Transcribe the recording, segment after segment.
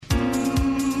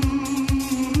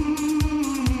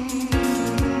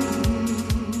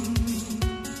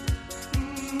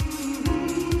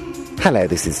Hello,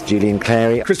 this is Julian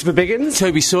Clary. Christopher Biggins.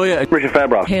 Toby Sawyer. Richard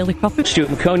Fairbrass. Hayley Coppin. Stuart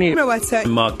McConey. Rowetta.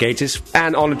 Mark Gatiss.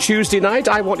 And on a Tuesday night,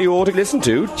 I want you all to listen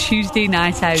to... Tuesday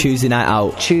Night Out. Tuesday Night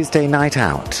Out. Tuesday Night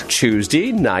Out.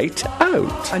 Tuesday Night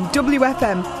Out. On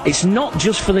WFM. It's not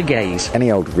just for the gays.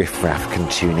 Any old riffraff can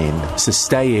tune in. So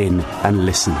stay in and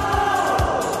listen.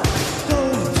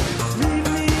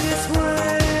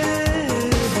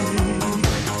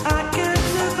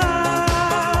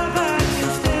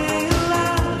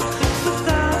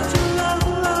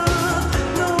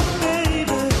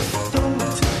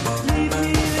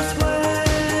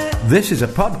 This is a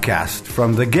podcast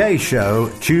from The Gay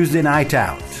Show, Tuesday Night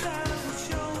Out.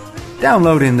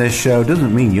 Downloading this show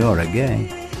doesn't mean you're a gay.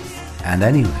 And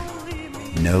anyway,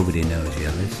 nobody knows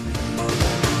you're listening.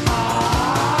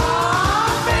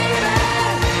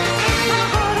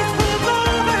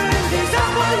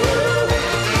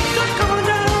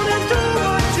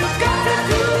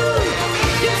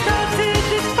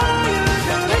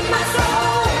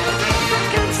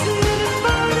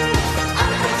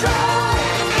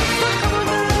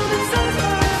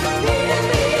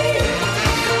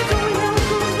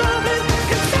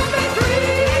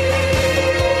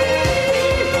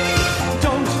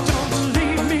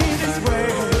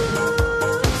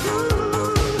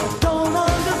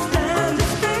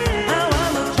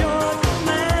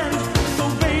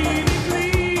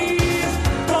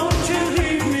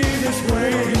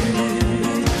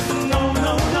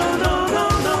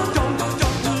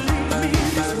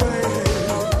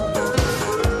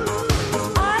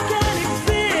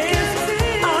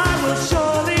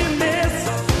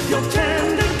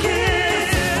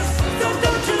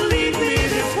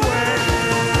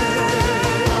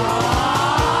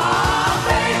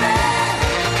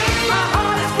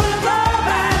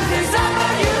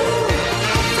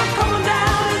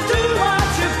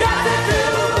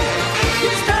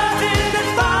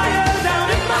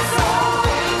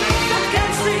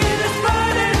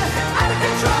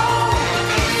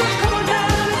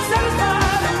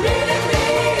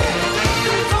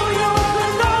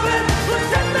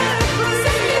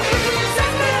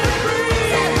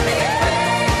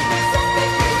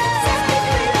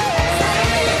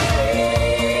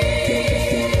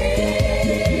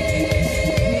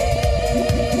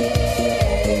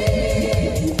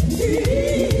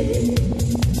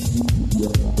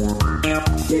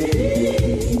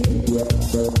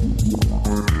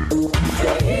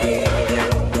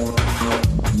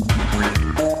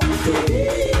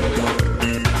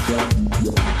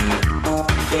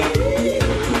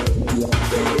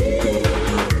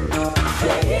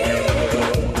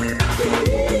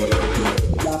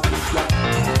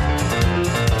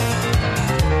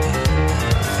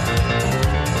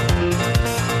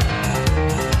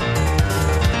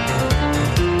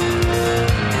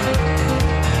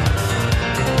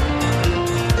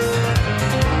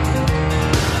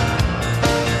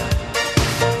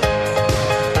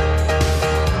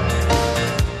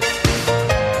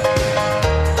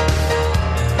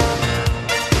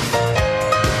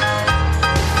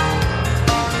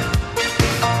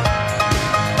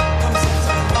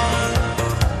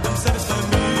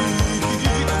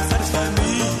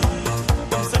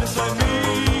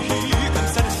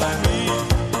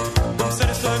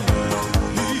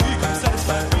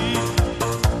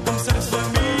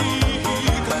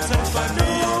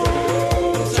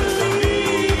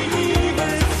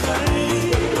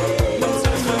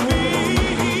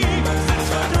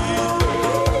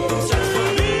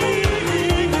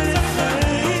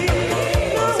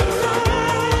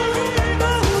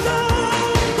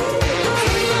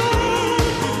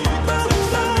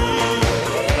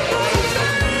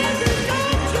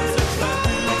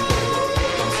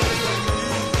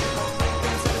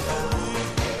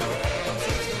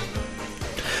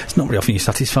 Not very often you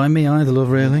satisfy me either,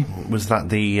 love, really. Was that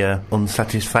the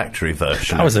unsatisfactory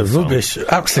version? That was a rubbish,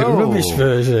 absolute rubbish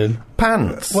version.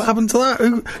 Pants. What happened to that?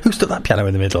 Who stuck that piano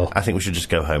in the middle? I think we should just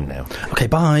go home now. Okay,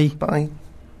 bye. Bye.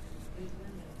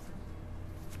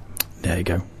 There you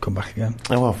go. Come back again.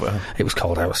 Oh, well. It was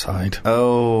cold outside.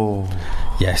 Oh.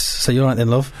 Yes. So you're right then,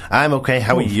 love? I'm okay.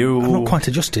 How are you? I'm not quite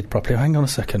adjusted properly. Hang on a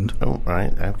second. Oh,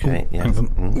 right. Okay. Ooh, yeah.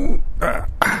 hang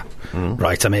on.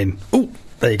 Right, I'm in. Oh,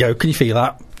 there you go. Can you feel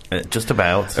that? Just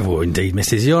about. Oh, indeed,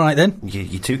 missus. You all right then?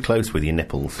 You're too close with your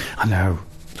nipples. I know.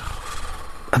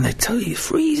 And they tell you it's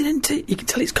freezing, isn't it? You can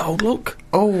tell it's cold, look.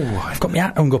 Oh. I've got my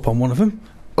hat hung up on one of them.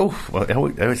 Oh, well,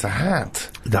 it's a hat.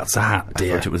 That's a hat,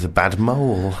 dear. I thought it was a bad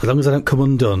mole. As long as I don't come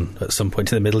undone at some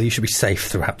point in the middle, you should be safe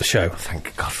throughout the show.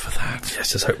 Thank God for that.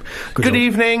 Yes, just hope. Good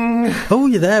evening. Oh,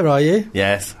 you're there, are you?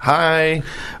 Yes. Hi.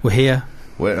 We're here.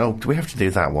 Do we have to do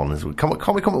that one? Can't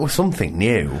we come up with something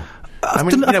new? I've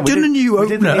done a new we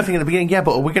did the opener. new thing at the beginning, yeah,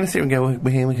 but we're going to sit and go,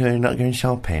 we're not going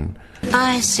shopping.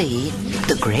 I see.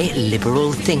 The great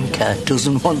liberal thinker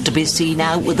doesn't want to be seen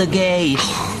out with a gay.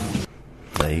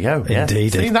 There you go. Yes.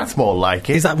 Indeed. See, that's more like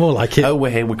it. Is that more like it? Oh,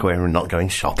 we're here, we're queer and not going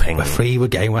shopping. We're free, we're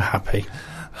gay, we're happy.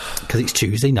 Because it's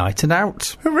Tuesday night and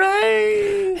out.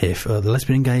 Hooray! Here for the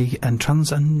lesbian, gay and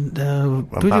trans and... do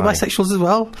we do bi. bisexuals as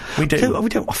well? We do. We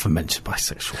don't often mention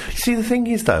bisexual people. See, the thing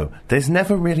is, though, there's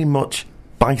never really much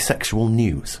bisexual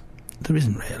news. There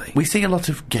isn't really. We see a lot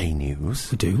of gay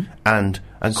news. We do. And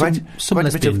quite a bit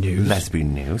lesbian of news.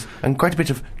 lesbian news. And quite a bit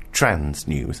of trans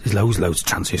news. There's loads of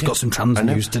trans news. Got some trans I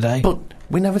know. news today. But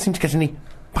we never seem to get any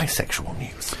bisexual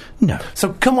news. No.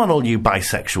 So come on, all you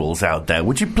bisexuals out there,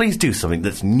 would you please do something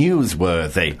that's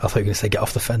newsworthy? I thought you were going to say get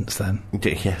off the fence then.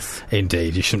 Yes.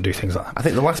 Indeed, you shouldn't do things like that. I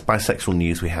think the last bisexual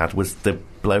news we had was the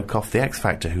bloke off the X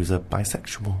Factor who's a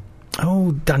bisexual.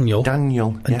 Oh, Daniel.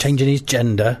 Daniel, And yes. changing his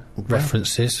gender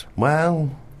references.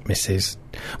 Well, Mrs.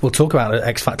 We'll talk about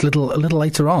X Factor a little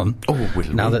later on. Oh,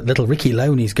 will Now we? that little Ricky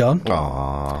Loney's gone.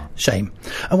 aww. Shame.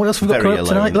 And what else have we got Very coming up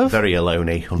tonight, alone, love? very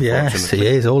alone-y, unfortunately. Yes, he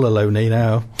is all alone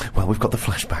now. Well, we've got the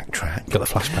flashback track. Got the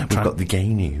flashback We've track. got the gay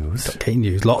news. Gay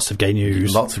news. Lots of gay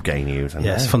news. Lots of gay news. I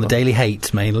Yes, know. from the Daily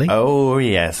Hate mainly. Oh,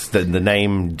 yes. The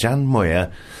name Jan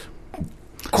Moyer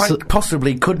quite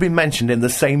possibly could be mentioned in the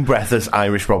same breath as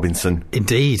Irish Robinson.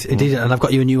 Indeed. And I've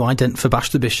got you a new ident for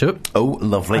Bash the Bishop. Oh,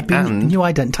 lovely. I've been And new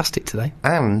identastic today.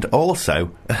 And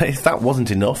also, if that wasn't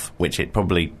enough, which it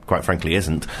probably, quite frankly,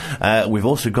 isn't, we've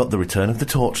also got the return of the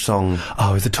Torch song.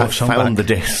 Oh, is the Torch song found back?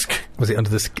 the disc. Was it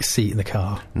under the seat in the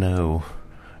car? No.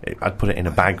 I'd put it in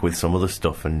a bag with some other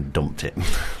stuff and dumped it.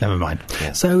 Never mind.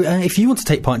 Yeah. So, if you want to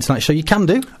take part in tonight's show, you can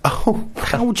do. Oh.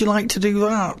 How would you like to do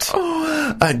that?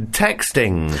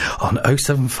 Texting. On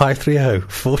 07530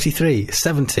 43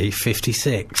 70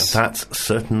 56. That's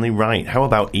certainly right. How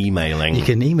about emailing? You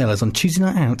can email us on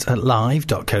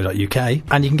tuesdaynightout@live.co.uk,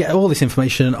 and you can get all this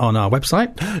information on our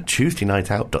website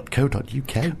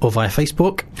tuesdaynightout.co.uk. or via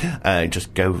Facebook.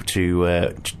 Just go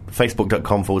to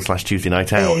facebook.com/Tuesday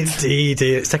Night Out. Indeed,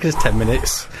 it's taken us 10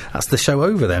 minutes. That's the show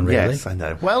over then, really. Yes, I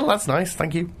know. Well, that's nice.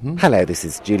 Thank you. Hello, this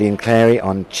is Julian Clary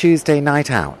on Tuesday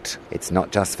Night Out. It's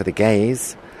not just for the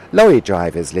gays. Lorry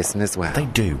drivers listen as well. They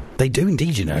do. They do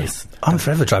indeed, you know. Yes. I'm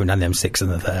forever driving down the M6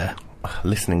 and they're there.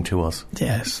 Listening to us.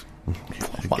 Yes.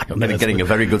 They're getting a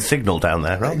very good signal down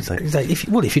there, aren't they? If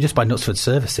you just buy Knutsford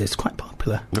services, it's quite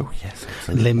popular. Oh, yes.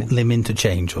 Absolutely. Lim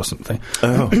interchange or something.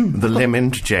 Oh, the limb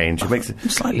interchange. It makes it... I'm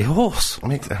slightly hoarse.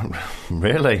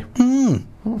 Really?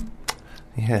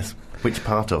 Yes. Which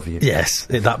part of you? Yes,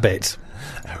 that bit.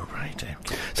 Oh, right. Okay.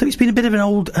 So it's been a bit of an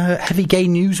old heavy gay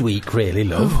news week, really,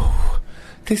 love.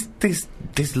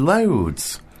 There's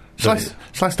loads. Shall I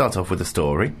start off with a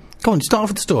story? Go on, start off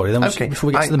with the story, then Okay, before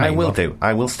we get to the main I will one. do.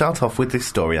 I will start off with this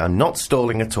story. I'm not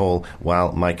stalling at all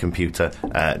while my computer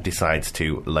decides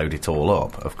to load it all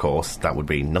up. Of course, that would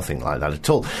be nothing like that at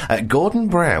all. Gordon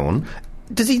Brown...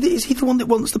 Is he the one that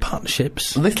wants the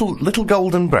partnerships? Little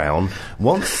Golden Brown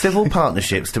wants civil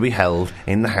partnerships to be held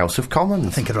in the House of Commons.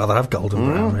 I think I'd rather have Golden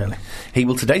Brown, really. He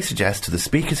will today suggest to the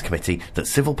Speaker's Committee that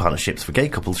civil partnerships for gay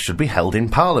couples should be held in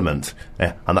Parliament.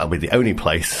 And that'll be the only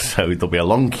place, so there'll be a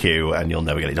long queue and you'll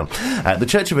never get it done. The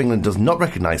Church of England does not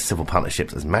recognise civil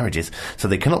partnerships as marriages, so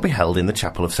they cannot be held in the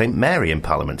Chapel of St Mary in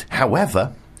Parliament.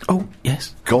 However... Oh,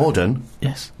 yes. Gordon...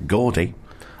 Yes. Gordy...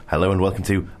 Hello and welcome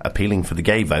to Appealing for the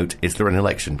Gay Vote. Is there an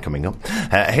election coming up?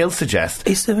 He'll suggest...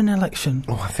 Is there an election?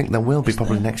 Oh, I think there will be,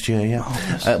 probably next year,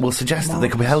 yeah. Will suggest that they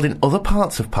could be held in other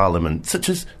parts of Parliament, such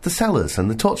as the cellars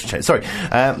and the torture chamber. Sorry,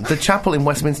 the chapel in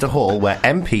Westminster Hall, where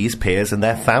MPs, peers and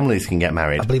their families can get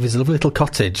married. I believe it's a lovely little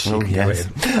cottage. Oh, yes.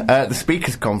 The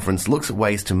Speaker's Conference looks at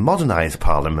ways to modernise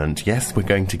Parliament. Yes, we're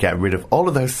going to get rid of all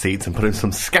of those seats and put in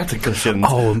some scatter cushions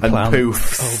and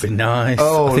poofs. Oh, it'd be nice.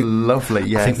 Oh, lovely,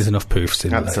 yes. I think there's enough poofs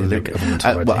in Absolutely.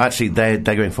 Well, Well, actually, they're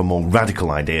going for more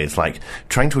radical ideas, like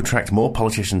trying to attract more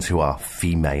politicians who are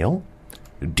female,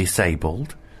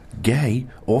 disabled, gay,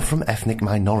 or from ethnic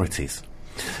minorities.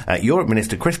 Europe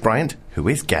Minister Chris Bryant, who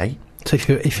is gay... So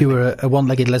if you were a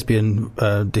one-legged lesbian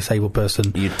disabled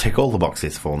person... You'd tick all the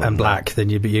boxes for them. And black, then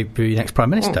you'd be next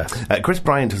Prime Minister. Chris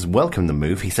Bryant has welcomed the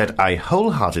move. He said, I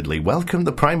wholeheartedly welcome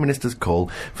the Prime Minister's call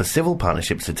for civil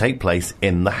partnerships to take place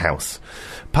in the House.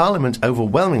 Parliament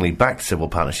overwhelmingly backed civil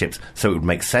partnerships, so it would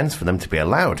make sense for them to be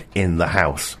allowed in the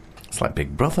House. It's like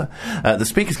Big Brother. The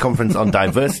Speaker's Conference on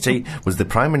Diversity was the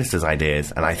Prime Minister's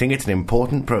ideas, and I think it's an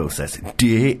important process.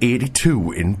 Day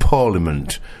 82 in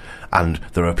Parliament. And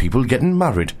there are people getting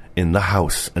married in the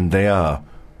House, and they are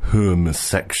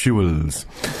homosexuals.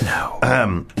 No.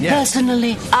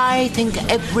 Personally, I think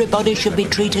everybody should be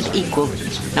treated equal,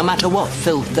 no matter what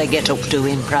filth they get up to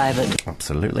in private.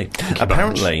 Absolutely.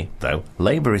 Apparently, though,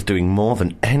 Labour is doing more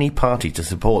than any party to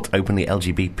support openly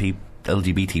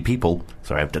LGBT people.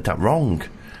 Sorry, I've done that wrong.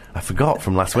 I forgot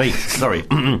from last week. Sorry.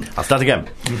 I'll start again.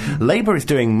 Labour is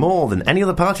doing more than any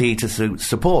other party to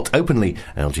support openly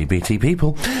LGBT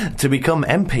people to become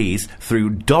MPs through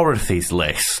Dorothy's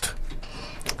List.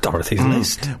 Dorothy's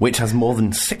List. Which has more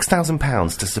than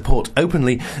 £6,000 to support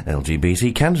openly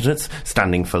LGBT candidates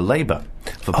standing for Labour.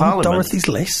 For Parliament. Dorothy's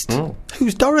List?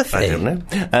 Who's Dorothy? I don't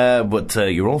know. But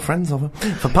you're all friends of her.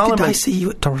 For Parliament. Did I see you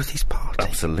at Dorothy's party?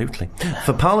 Absolutely.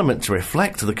 For Parliament to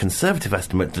reflect the Conservative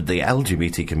estimate that the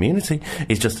LGBT community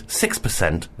is just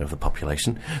 6% of the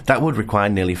population, that would require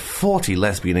nearly 40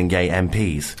 lesbian and gay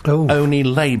MPs. Oh. Only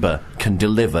Labour can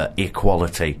deliver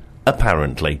equality,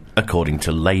 apparently, according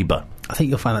to Labour. I think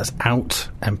you'll find that's out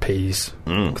MPs.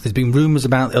 Because there's been rumours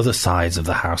about the other sides of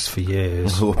the House for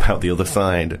years. Who about the other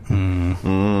side? Is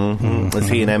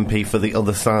he an MP for the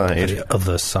other side? For the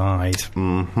other side.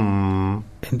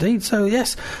 Indeed. So,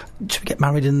 yes. Should we get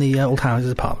married in the old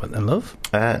Houses of Parliament then, love?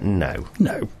 No.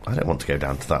 No. I don't want to go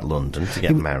down to that London to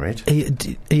get married.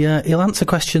 He'll answer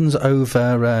questions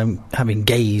over having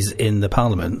gays in the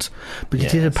Parliament, but he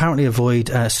did apparently avoid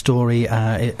story,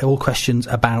 all questions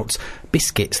about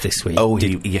biscuits this week. Oh,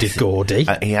 did Gordy.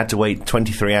 He had to wait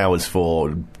 23 hours for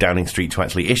Downing Street to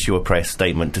actually issue a press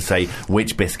statement to say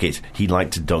which biscuit he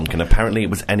liked to dunk, and apparently it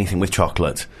was anything with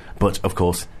chocolate. But, of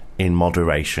course, in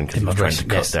moderation, because he was trying to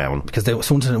cut down. Because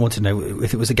someone wanted to know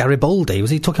if it was a Garibaldi. Was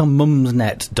he talking on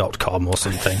mumsnet.com or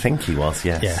something? I think he was,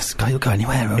 yes. Yes, he'll go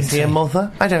anywhere, won't Is he a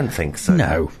mother? I don't think so.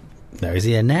 No. Is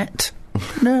he Annette?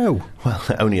 No. Well,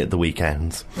 only at the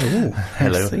weekends. Ooh,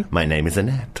 hello, my name is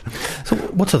Annette. So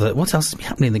what else has been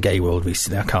happening in the gay world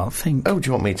recently? I can't think. Oh, do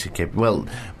you want me to give... Well,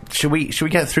 should we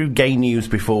get through gay news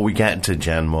before we get to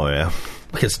Jan Moyer?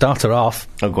 We can start her off.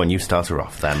 Oh, go on, you start her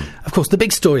off then. Of course, the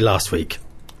big story last week.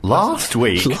 Last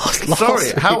week? Sorry,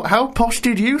 week. How posh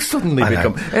did you suddenly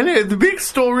become? Anyway, the big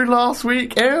story last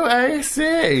week, I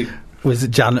see. Was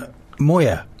Jan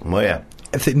Moyer. Moyer.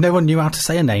 No one knew how to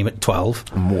say a name at 12.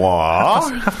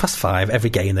 What? Half past 5, every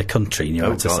gay in the country knew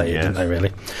how to say it, didn't they,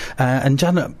 really? And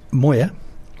Janet Moyer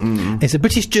is a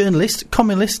British journalist,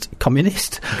 communist.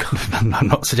 I'm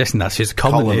not suggesting that, she's a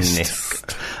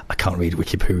communist. I can't read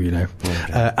Wikipoo, you know.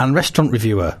 Okay. And restaurant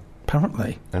reviewer,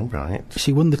 apparently. Oh, right.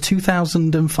 She won the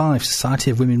 2005 Society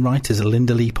of Women Writers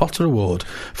Linda Lee Potter Award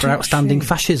for outstanding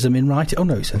fascism in writing. Oh,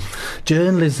 no, it says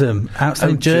journalism.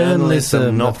 Outstanding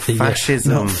journalism. Not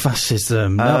fascism. Not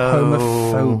fascism. Not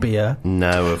homophobia.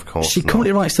 No, of course She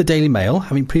currently writes for the Daily Mail,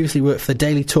 having previously worked for the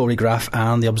Daily Tory Graph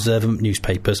and the Observer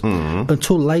newspapers.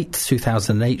 Until late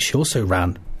 2008, she also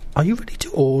ran Are You Ready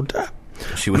to Order?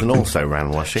 She was an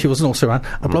also-ran, was she? She was an also-ran.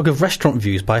 A blog of restaurant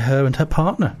reviews by her and her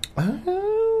partner.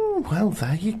 Well,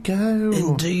 there you go.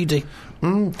 Indeed.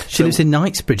 She lives in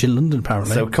Knightsbridge in London,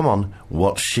 apparently. So, come on,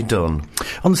 what's she done?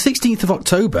 On the 16th of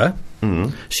October,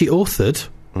 she authored,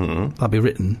 that'll be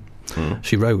written,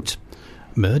 she wrote,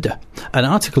 Murder, an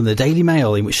article in the Daily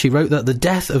Mail in which she wrote that the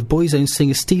death of Boyzone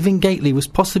singer Stephen Gately was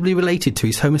possibly related to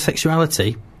his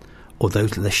homosexuality, although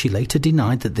she later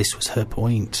denied that this was her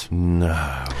point.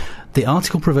 No. The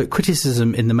article provoked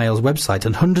criticism in the Mail's website,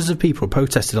 and hundreds of people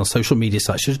protested on social media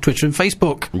sites such as Twitter and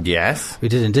Facebook. Yes. We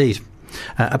did indeed.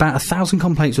 About 1,000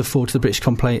 complaints were forwarded to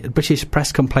the British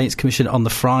Press Complaints Commission on the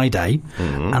Friday,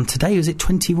 and today was it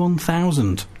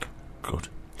 21,000. Good.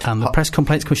 And the Press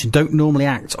Complaints Commission don't normally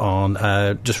act on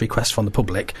just requests from the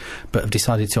public, but have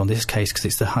decided to on this case because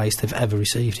it's the highest they've ever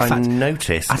received. In fact,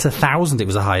 noticed... At 1,000 it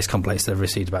was the highest complaints they've ever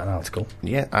received about an article.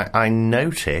 Yeah, I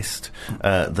noticed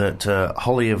that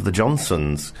Holly of the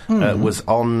Johnsons was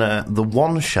on The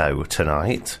One Show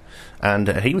tonight, and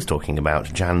he was talking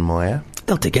about Jan Moyer.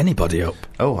 They'll dig anybody up.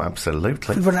 Oh,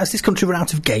 absolutely. Has this country run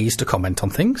out of gays to comment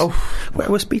on things? Oh. Where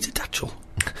was Peter Tatchell?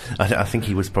 I think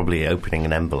he was probably opening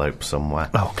an envelope somewhere.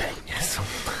 Okay. Yes.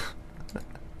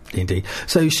 Indeed.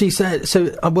 So she said...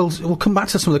 So we'll come back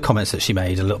to some of the comments that she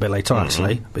made a little bit later,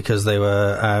 actually, because they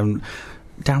were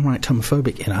downright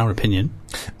homophobic, in our opinion.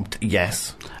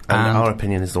 Yes. And our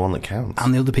opinion is the one that counts.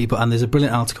 And the other people... And there's a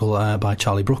brilliant article by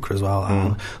Charlie Brooker as well.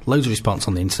 And loads of response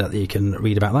on the internet that you can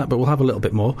read about that. But we'll have a little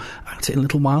bit more about it in a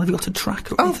little while. Have you got a track?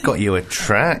 I've got you a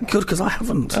track. Good, because I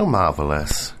haven't. Oh,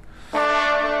 marvellous.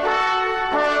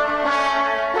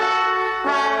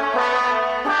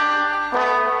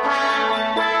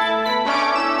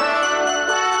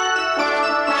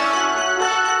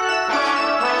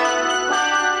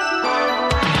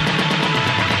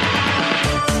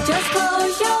 Just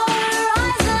close your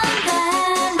eyes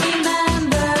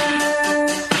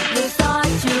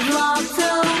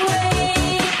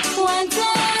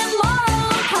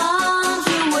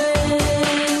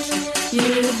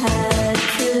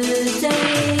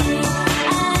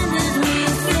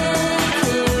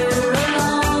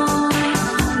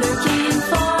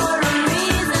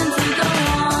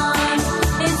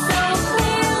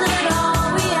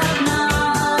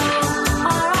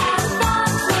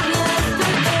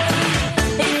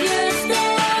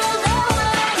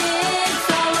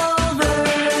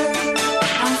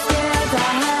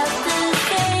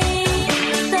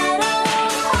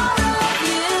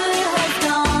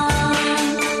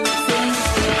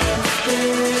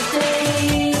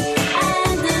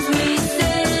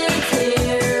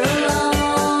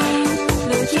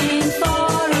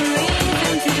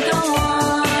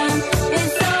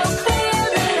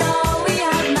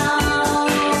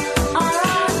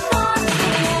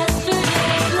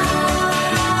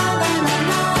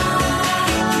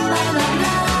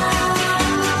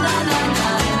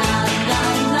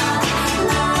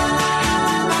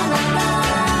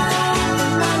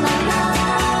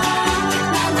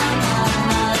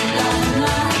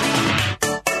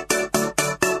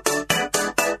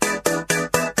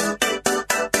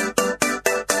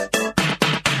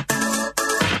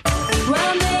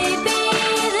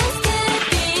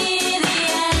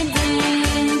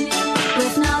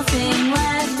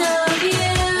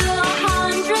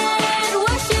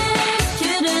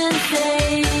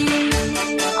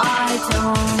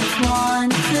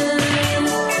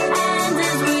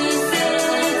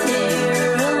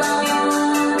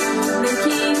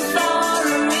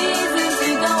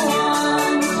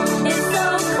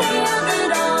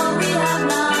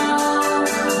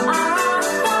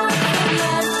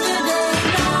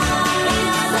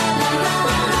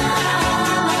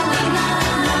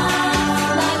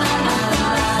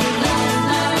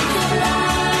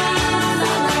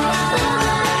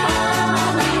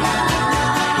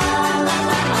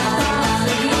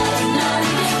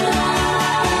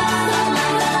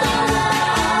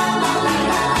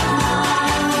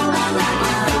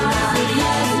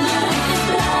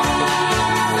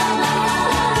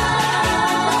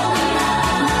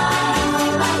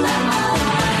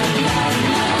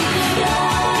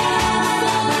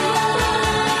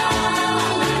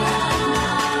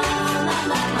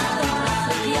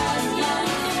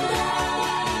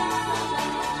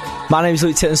My name's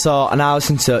Luke Tittensaw, and I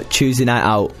listen to Tuesday Night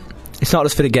Out. It's not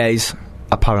just for the gays,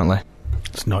 apparently.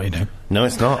 It's not, you know. No,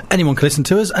 it's not. Anyone can listen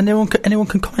to us, and anyone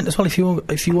can comment as well. If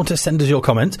you want to send us your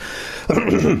comment,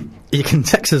 you can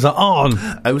text us on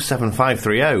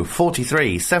 07530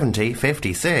 43 70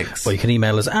 56. or you can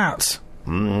email us at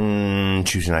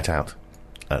Tuesday Night Out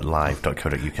at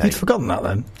live.co.uk. You'd forgotten that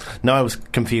then. No, I was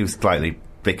confused slightly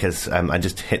because I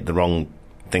just hit the wrong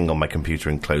thing on my computer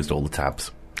and closed all the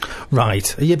tabs.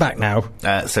 Right, are you back now?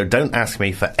 So don't ask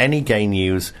me for any gay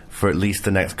news for at least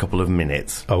the next couple of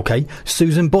minutes. Okay.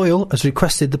 Susan Boyle has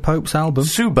requested the Pope's album.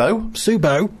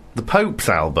 Subo? The Pope's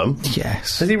album?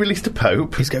 Yes. Has he released a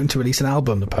Pope? He's going to release an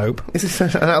album, the Pope. Is this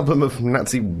an album of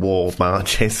Nazi war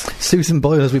marches? Susan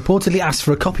Boyle has reportedly asked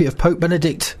for a copy of Pope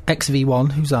Benedict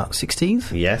XV1. Who's that,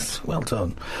 16th? Yes. Well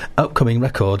done. Upcoming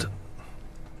record,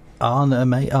 Alma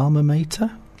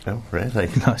Mater? Oh, really?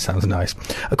 That sounds nice.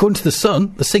 According to The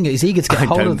Sun, the singer is eager to get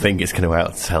hold of... I don't think it's going to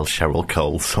outsell Cheryl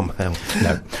Cole somehow.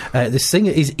 No. The singer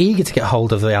is eager to get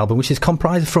hold of the album, which is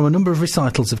comprised from a number of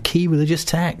recitals of key religious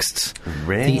texts.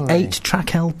 Really? The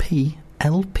 8-track LP,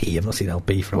 I've not seen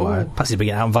LP for a while. Perhaps it's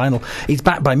being out on vinyl. It's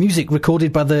backed by music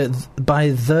recorded by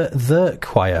the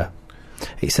choir.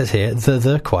 It says here,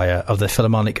 the choir of the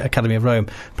Philharmonic Academy of Rome.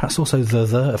 Perhaps also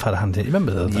the have had a hand in it.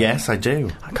 Remember the? Yes, I do.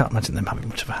 I can't imagine them having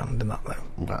much of a hand in that, though.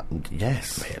 Well,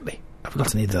 yes. Really? Have we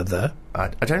got any the? I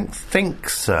don't think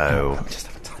so. Let me just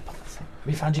have a type on this. Have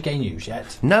you found your gay news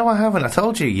yet? No, I haven't. I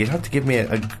told you, you'd have to give me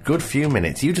a good few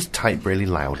minutes. You just type really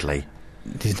loudly.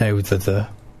 There's no the.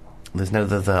 There's no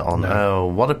the on. No. Oh,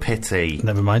 what a pity.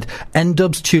 Never mind.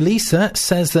 N-Dubs Tulisa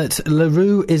says that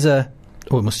LaRue is a...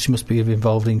 Oh, she must be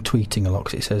involved in tweeting a lot,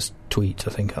 because it says tweet,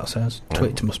 I think that says.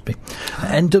 Tweet must be.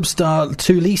 N-Dub star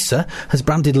Tulisa has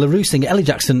branded LaRue singer Ellie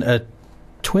Jackson a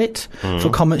twit for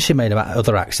comments she made about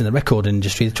other acts in the record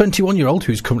industry. The 21-year-old,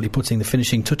 who's currently putting the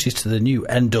finishing touches to the new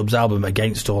N-Dub's album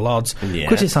Against All Odds,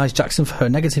 criticised Jackson for her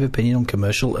negative opinion on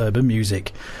commercial urban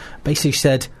music. Basically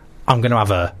said, I'm going to have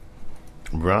her.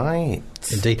 Right.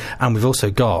 Indeed. And we've also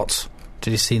got...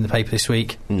 Did you see in the paper this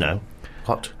week? No.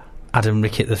 What? Adam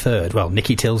Rickett III. Well,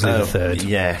 Nicky Tilsley III.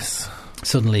 Yes.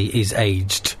 Suddenly is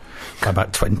aged by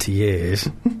about 20 years.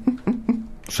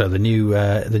 So the new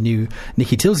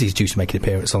Nicky Tilsley is due to make an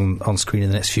appearance on screen in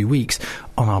the next few weeks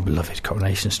on our beloved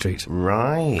Coronation Street.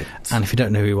 Right. And if you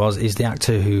don't know who he was, he's the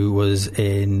actor who was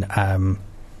in... I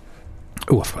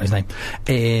forgot his name.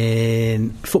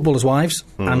 In Footballers' Wives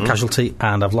and Casualty,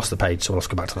 and I've lost the page, so I'll have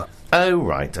to go back to that. Oh,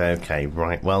 right, okay,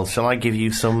 right. Well, shall I give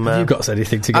you some... Have you got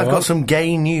anything to go I've on? got some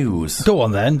gay news. Go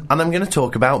on, then. And I'm going to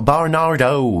talk about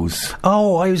Barnardo's.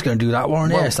 Oh, I was going to do that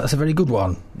one, yes, that's a very good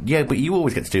one. Yeah, but you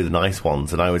always get to do the nice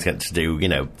ones, and I always get to do,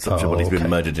 somebody's been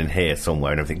murdered in here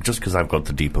somewhere and everything, just because I've got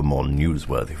the deeper, more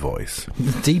newsworthy voice.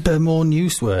 Deeper, more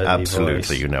newsworthy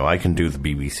Absolutely, voice. I can do the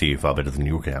BBC far better than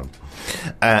you can.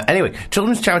 Anyway,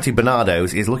 children's charity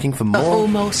Barnardo's is looking for more...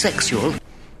 homosexual.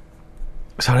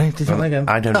 Sorry, did that again?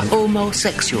 I don't...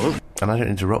 homosexual. And I don't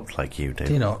interrupt like you do.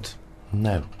 Do you not?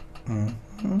 No.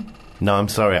 No, I'm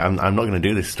sorry. I'm not going to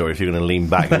do this story if you're going to lean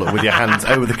back and look with your hands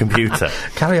over the computer.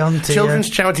 Carry on, dear. Children's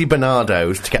charity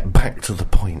Barnardo's, to get back to the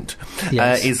point,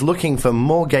 Yes. is looking for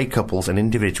more gay couples and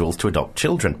individuals to adopt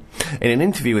children. In an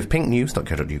interview with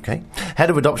pinknews.co.uk, head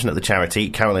of adoption at the charity,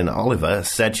 Carolyn Oliver,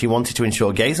 said she wanted to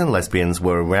ensure gays and lesbians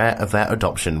were aware of their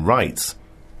adoption rights.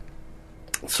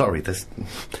 Sorry, there's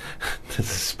a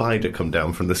spider come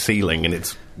down from the ceiling and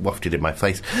it's wafted in my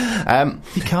face.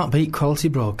 You can't beat quality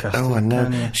broadcasting. Oh, I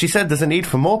know. She said there's a need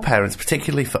for more parents,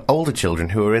 particularly for older children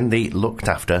who are in the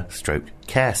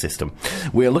looked-after/care system.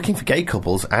 We are looking for gay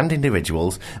couples and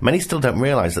individuals. Many still don't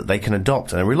realise that they can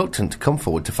adopt and are reluctant to come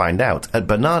forward to find out. At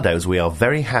Barnardo's, we are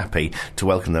very happy to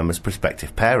welcome them as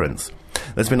prospective parents.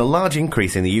 There's been a large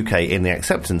increase in the UK in the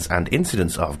acceptance and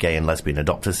incidence of gay and lesbian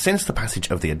adopters since the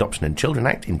passage of the Adoption and Children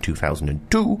Act in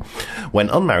 2002, when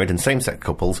unmarried and same-sex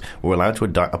couples were allowed to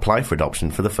apply for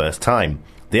adoption for the first time.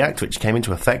 The Act, which came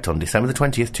into effect on December the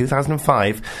 20th,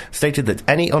 2005, stated that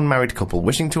any unmarried couple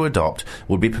wishing to adopt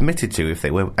would be permitted to if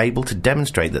they were able to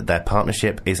demonstrate that their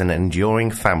partnership is an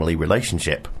enduring family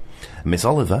relationship. Miss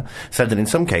Oliver said that in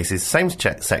some cases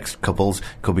same-sex couples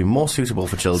could be more suitable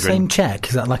for children. Same check?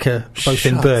 Is that like a both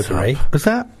in Burberry? Was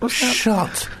that?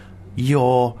 Shut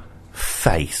your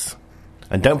face.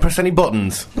 And don't press any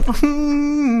buttons.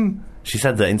 She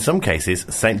said that in some cases,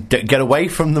 get away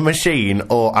from the machine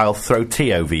or I'll throw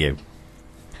tea over you.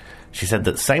 She said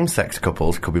that same-sex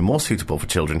couples could be more suitable for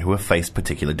children who have faced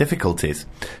particular difficulties.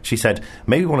 She said,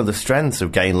 maybe one of the strengths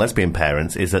of gay and lesbian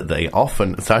parents is that they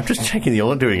often... So I'm just checking you're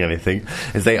not doing anything.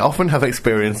 Is they often have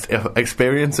experience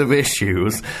of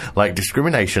issues like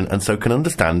discrimination and so can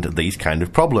understand these kind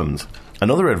of problems.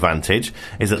 Another advantage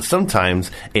is that sometimes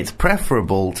it's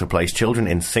preferable to place children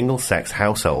in single-sex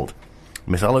household.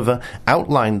 Miss Oliver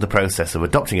outlined the process of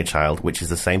adopting a child, which is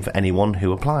the same for anyone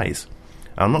who applies.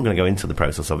 I'm not going to go into the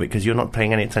process of it because you're not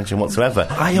paying any attention whatsoever.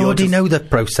 I already know the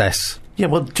process. Yeah,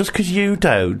 well, just because you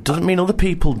don't doesn't mean other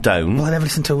people don't. Well, I never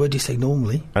listen to a word you say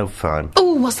normally. Oh, fine.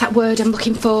 Oh, what's that word I'm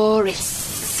looking for?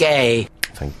 It's Gay.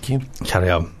 Thank you. Carry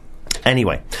on.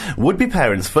 Anyway, would-be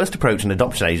parents first approach an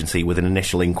adoption agency with an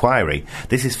initial inquiry.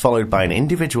 This is followed by an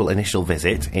individual initial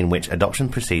visit in which adoption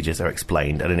procedures are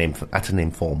explained at an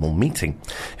informal meeting.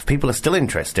 If people are still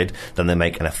interested, then they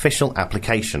make an official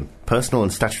application. Personal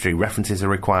and statutory references are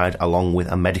required along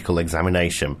with a medical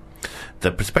examination.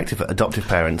 The prospective adoptive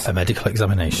parents... A medical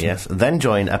examination. Yes. Then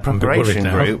join a preparation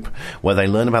group where they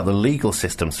learn about the legal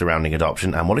system surrounding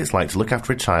adoption and what it's like to look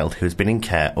after a child who has been in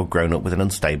care or grown up with an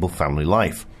unstable family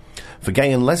life. For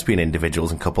gay and lesbian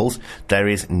individuals and couples, there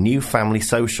is New Family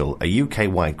Social, a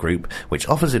UK-wide group which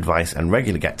offers advice and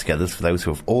regular get-togethers for those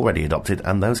who have already adopted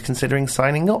and those considering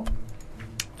signing up.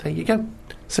 There you go.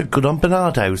 So good on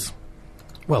Bernardo's.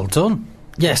 Well done.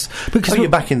 Yes, because you're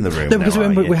back in the room. No, because now,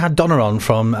 we had Donna on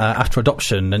from After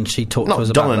Adoption, and she talked to us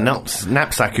about Donna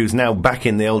Knapsack, who's now back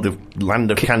in the old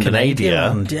land of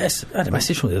Scandinavia. Yes, I had a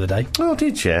message from the other day. Oh,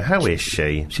 did you? How is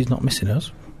she? She's not missing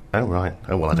us. Oh, right.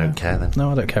 Oh, well, I don't care then.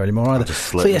 No, I don't care anymore either.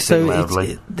 So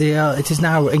it is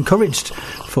now encouraged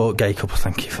for gay couples.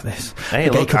 Thank you for this. Hey,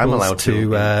 look, I'm allowed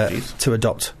to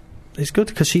adopt. It's good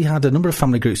because she had a number of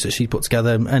family groups that she put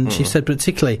together, and she said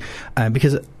particularly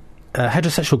because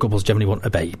heterosexual couples generally want a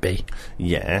baby.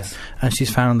 Yes. And she's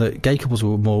found that gay couples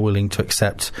were more willing to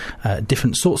accept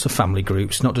different sorts of family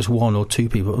groups, not just one or two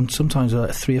people, and sometimes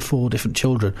 3 or 4 different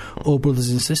children, or brothers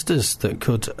and sisters that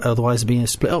could otherwise be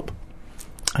split up.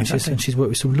 And she's worked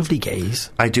with some lovely gays.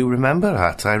 I do remember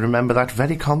that. I remember that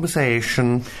very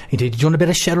conversation. Indeed. Do you want a bit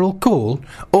of Cheryl Cole?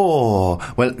 Oh,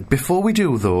 well, before we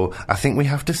do, though, I think we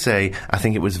have to say, I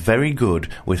think it was very good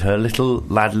with her little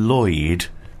lad Lloyd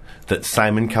that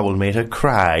Simon Cowell made her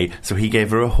cry, so he gave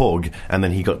her a hug, and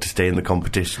then he got to stay in the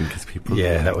competition because people...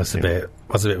 Yeah, that was a bit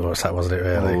worse, that wasn't it,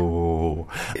 really? Oh.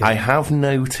 Yeah. I have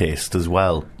noticed as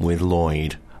well with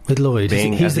Lloyd... With Lloyd,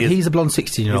 he's a blonde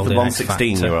 16-year-old. He's the blonde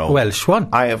 16-year-old. Welsh one.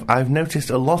 I've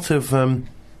noticed a lot of men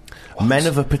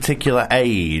of a particular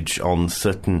age on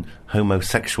certain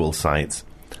homosexual sites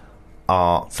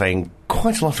are saying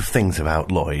quite a lot of things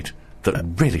about Lloyd that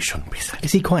really shouldn't be said.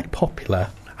 Is he quite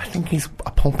popular? I think he's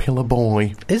a popular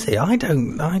boy. Is he? I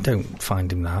don't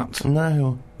find him that.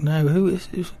 No. Who is?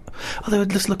 They were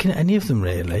just looking at any of them,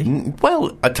 really.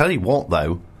 Well, I tell you what,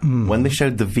 though, when they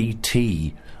showed the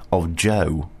VT of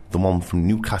Joe, the one from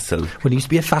Newcastle. When he used to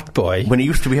be a fat boy. When he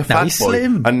used to be a fat boy. Now he's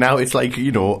slim. And now it's like,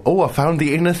 I found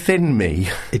the inner thin me.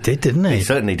 It did, didn't he? He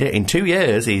certainly did. In 2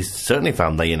 years, he's certainly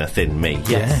found the inner thin me.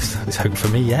 Yes. There's hope for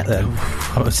me yet, though.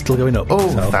 I'm still going up. Oh,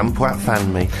 Thampwat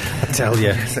fan me. I tell you.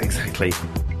 Yes, exactly.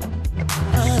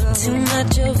 Too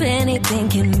much of anything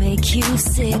can make you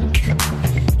sick.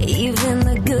 Even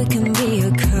the good can be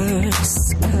a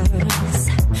curse.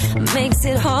 Makes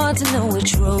it hard to know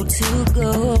which road to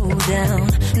go down.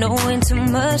 Knowing too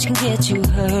much can get you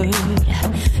hurt.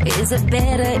 Is it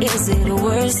better? Is it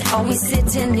worse? Are we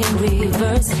sitting in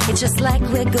reverse? It's just like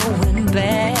we're going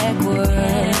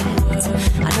backwards.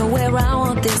 I know where I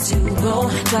want this to go.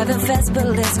 Driving fast, but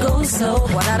let's go slow.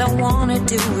 What I don't wanna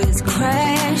do is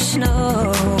crash,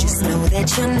 no. Just know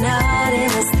that you're not in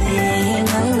this thing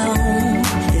alone.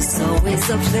 There's always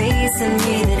a place in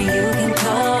me that you can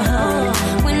call home.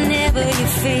 Whenever you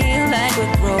feel like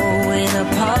we're growing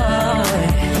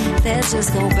apart, let's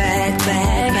just go back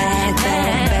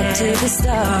to the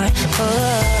start.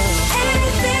 Oh.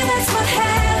 Anything that's worth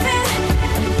having,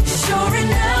 sure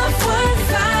enough worth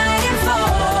fighting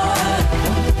for.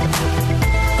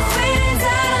 Quitting's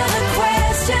out of the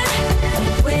question.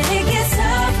 When it gets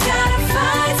tough, gotta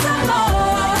find some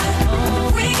more.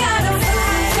 We gotta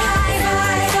fight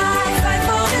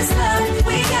for this love.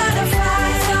 We gotta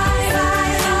fight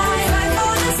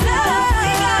for this love. We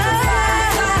gotta fight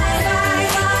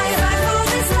for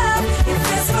this love. If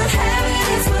it's worth having,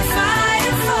 it's worth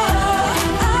fighting for.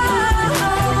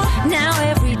 Now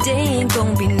every day ain't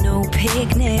gonna be no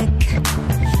picnic.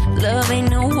 Love ain't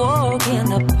no walk in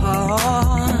the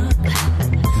park.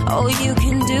 All you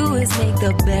can do is make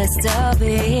the best of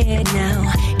it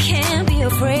now. Can't be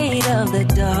afraid of the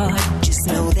dark. Just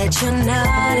know that you're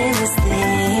not in this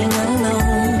thing alone.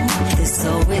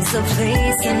 It's a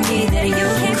place in me that you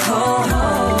can call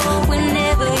home.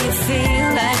 Whenever you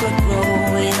feel like we're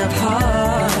growing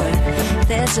apart,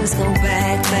 let's just go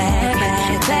back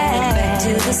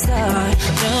to the start.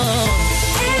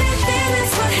 Anything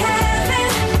that's what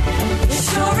happened is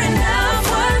sure enough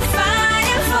worth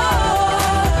fighting for.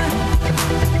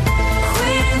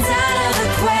 Quitting's out of the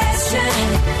question.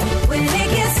 When it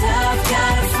gets tough,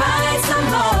 gotta find some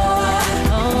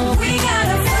more. We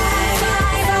gotta fight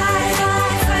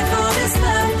for this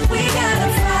love. We gotta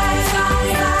fight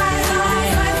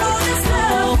for this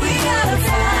love. We gotta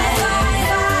fight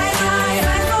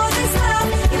for this love.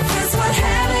 If it's what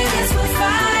happened, it's what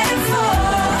fighting for.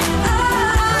 I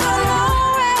don't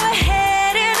know where we're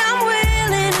headed. I'm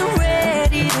willing and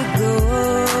ready to go.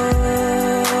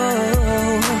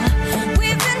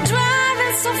 We've been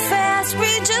driving so fast,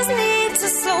 we just need to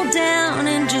slow down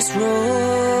and just roll.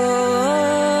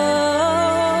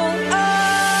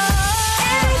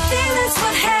 Anything that's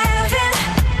what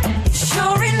happened is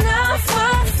sure enough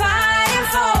worth fighting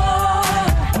for.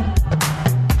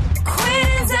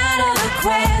 Quitting's out of the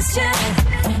question.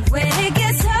 When it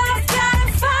gets tough,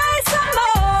 gotta fight some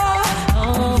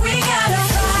more. We gotta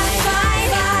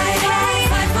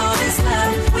fight for this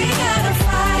love. We gotta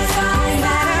fight, no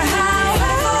matter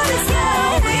how. For this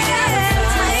love, we gotta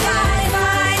fight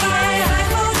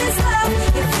for this love.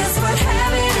 If it's what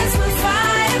happened, it's what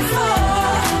fighting for.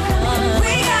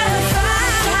 We gotta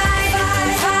fight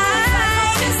for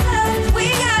this love. We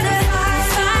gotta fight for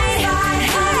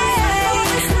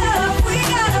this love. We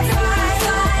gotta fight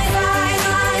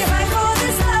for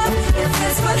this love. If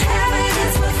it's what happened,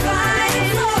 it's what fighting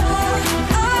for.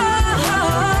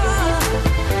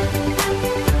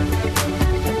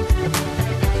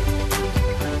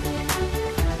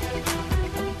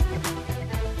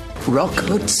 Rock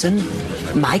Hudson,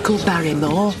 Michael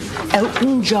Barrymore,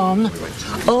 Elton John,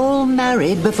 all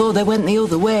married before they went the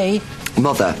other way.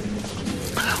 Mother,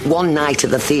 one night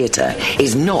at the theatre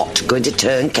is not going to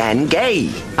turn Ken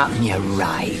gay. And you're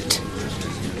right.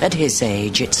 At his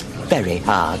age, it's very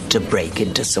hard to break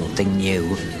into something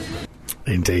new.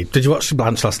 Indeed. Did you watch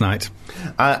Blanche last night?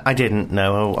 I didn't,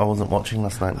 no. I wasn't watching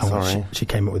last night, sorry. She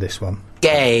came up with this one.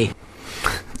 Gay.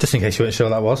 Just in case you weren't sure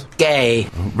what that was. Gay.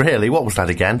 Really? What was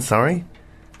that again? Sorry?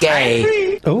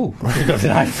 Gay. Oh, she got an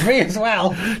I3 as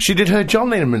well. She did her John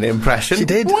Lennon impression. She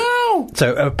did. Wow!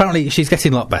 So apparently she's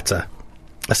getting a lot better.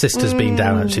 Her sister's been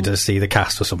down actually to see the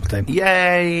cast or something.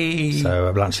 Yay!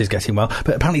 So Blanche is getting well.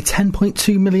 But apparently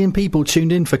 10.2 million people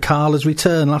tuned in for Carla's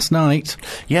return last night.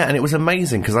 Yeah, and it was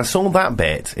amazing because I saw that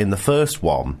bit in the first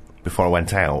one before I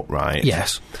went out, right?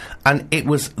 Yes. And it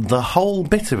was, the whole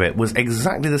bit of it was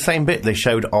exactly the same bit they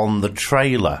showed on the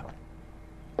trailer.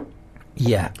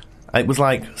 Yeah. It was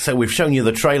like, so we've shown you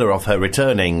the trailer of her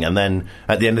returning, and then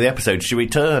at the end of the episode she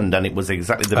returned, and it was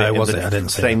exactly the bit. Was it? I didn't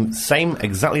see it. Same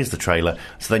exactly as the trailer.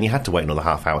 So then you had to wait another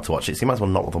half hour to watch it. So you might as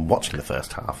well not have watching the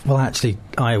first half. Well, actually,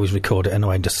 I always record it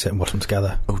anyway and just sit and watch them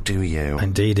together. Oh, do you?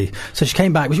 Indeedy. So she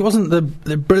came back, which wasn't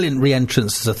the brilliant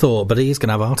re-entrance as I thought, but he's going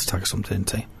to have a heart attack or something,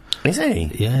 isn't he? Is he?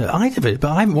 Yeah, I did it,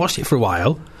 but I haven't watched it for a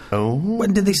while. Oh.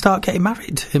 When did they start getting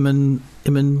married? Him and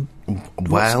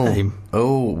what's his name?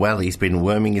 Oh, well, he's been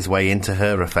worming his way into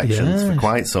her affections for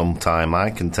quite some time,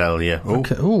 I can tell you. Oh,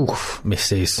 okay.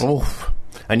 Mrs. Oh.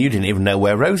 And you didn't even know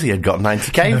where Rosie had got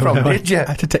 90k from, did you? I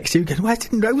had to text you again. Why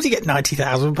didn't Rosie get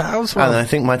 £90,000 from? And I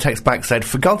think my text back said,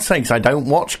 for God's sakes, I don't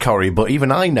watch Corrie, but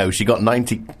even I know she got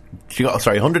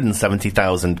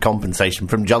 170,000 compensation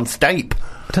from John Stape.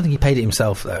 I don't think he paid it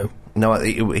himself, though. No,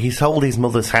 he sold his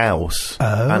mother's house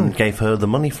and gave her the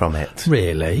money from it.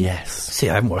 Really? Yes. See,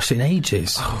 I haven't watched it in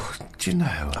ages. Oh, do you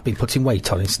know? I've been putting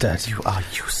weight on instead. You are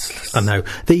useless. I know.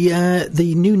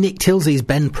 The new Nick Tilsley's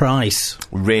Ben Price.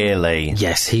 Really?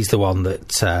 Yes, he's the one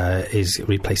that is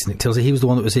replacing Nick Tilsley. He was the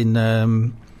one that was in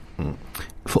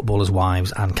Footballers'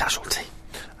 Wives and Casualty.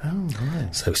 Oh,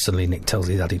 right. So suddenly Nick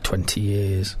Tilsley's added 20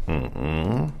 years.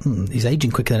 He's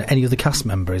aging quicker than any other cast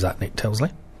member, is that Nick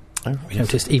Tilsley? Oh, yes.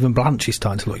 Noticed even Blanche is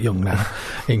starting to look young now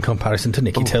in comparison to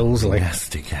Nicky Tilsley.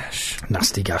 Nasty gash.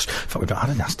 Nasty gash. In fact, we've not had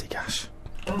a nasty gash.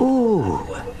 Ooh,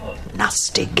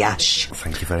 nasty gash.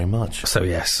 Thank you very much. So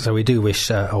yes, so we do wish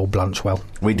old Blanche well.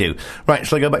 We do. Right,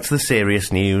 shall I go back to the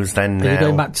serious news then now? Are you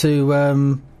going back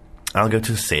to I'll go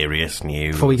to serious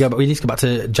news. Before we go, but we need to go back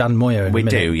to Jan Moyer in a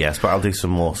minute. We do, yes, but I'll do some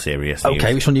more serious news.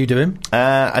 Okay, which one are you doing?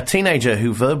 A teenager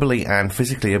who verbally and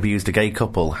physically abused a gay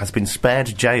couple has been spared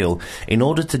jail in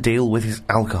order to deal with his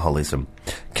alcoholism.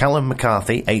 Callum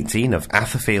McCarthy, 18, of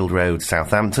Atherfield Road,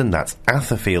 Southampton. That's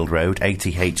Atherfield Road,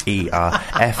 Atherfield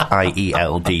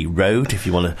Road, if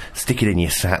you want to stick it in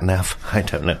your sat-nav. I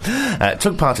don't know.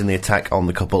 Took part in the attack on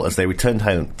the couple as they returned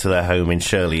home to their home in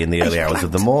Shirley in the early hours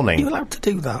of the morning. Are you allowed to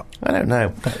do that? I don't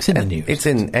know. It's in the news. It's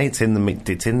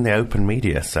in the open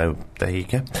media, so there you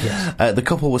go. Yes. The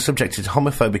couple was subjected to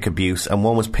homophobic abuse, and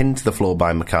one was pinned to the floor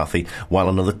by McCarthy while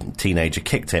another teenager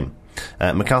kicked him.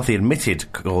 McCarthy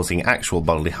admitted causing actual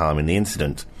bodily harm in the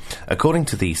incident. According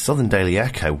to the Southern Daily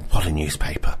Echo, what a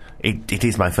newspaper. It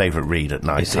is my favourite read at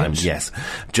night time, yes.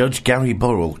 Judge Gary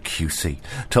Burrell, QC,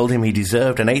 told him he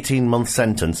deserved an 18-month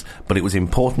sentence, but it was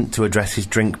important to address his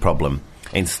drink problem.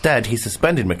 Instead, he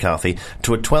suspended McCarthy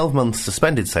to a 12-month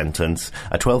suspended sentence,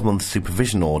 a 12-month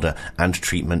supervision order, and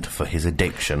treatment for his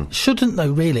addiction. Shouldn't,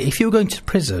 though, really? If you were going to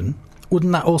prison,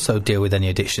 wouldn't that also deal with any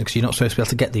addiction? Because you're not supposed to be able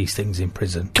to get these things in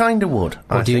prison. Kinda would,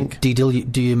 I think. Do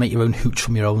you make your own hooch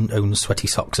from your own sweaty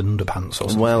socks and underpants or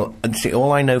something? Well, see,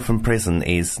 all I know from prison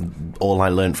is all I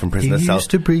learnt from Prisoner Cell...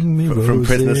 used to bring me from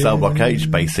Prisoner Cell Block H,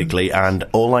 basically, and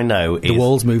all I know is... The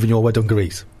walls move in your wet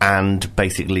dungarees. And,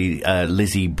 basically,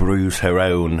 Lizzie brews her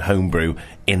own homebrew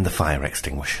in the fire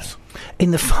extinguishers.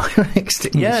 In the fire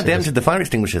extinguishers? Yeah, they emptied the fire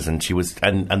extinguishers, and she was,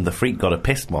 and the freak got her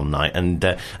pissed one night,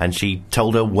 and she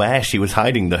told her where she was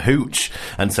hiding the hooch,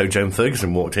 and so Joan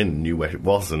Ferguson walked in and knew where it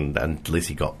was, and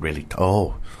Lizzie got really,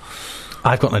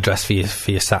 I've got an address for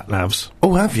your sat-navs.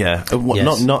 Oh, have you?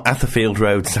 Yes. Not Atherfield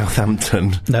Road,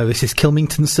 Southampton. No, this is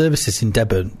Kilmington Services in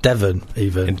Devon,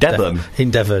 even. In Devon? In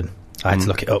Devon. I had to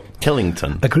look it up.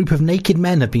 Killington. A group of naked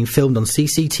men have been filmed on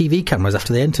CCTV cameras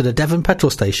after they entered a Devon petrol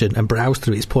station and browsed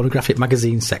through its pornographic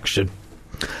magazine section.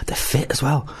 They're fit as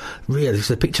well. Really,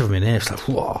 there's a picture of them in here. It's like,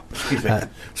 whoa. Excuse me.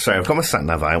 Sorry, I've got my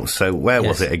sat-nav out, so where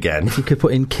was it again? If you could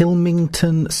put in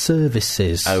Kilmington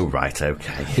Services. Oh, right,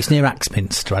 okay. It's near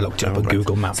Axminster. I looked it up on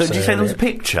Google Maps. So did you say there was a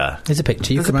picture? There's a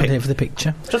picture. You come around here for the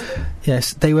picture.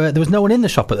 Yes, there was no one in the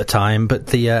shop at the time, but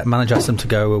the manager asked them to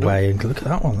go away and look at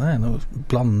that one there. That was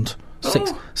blonde.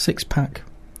 Six-pack.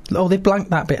 Oh, they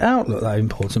blanked that bit out. Look, that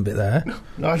important bit there.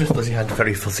 No, I just thought he had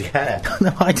very fuzzy hair.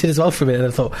 No, I did as well for a minute,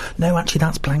 and I thought, no, actually,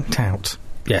 that's blanked out.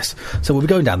 Yes. So we'll be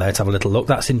going down there to have a little look.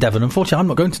 That's in Devon. Unfortunately, I'm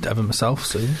not going to Devon myself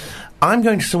soon. I'm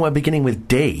going to somewhere beginning with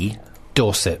D.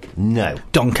 Dorset. No.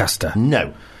 Doncaster.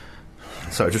 No.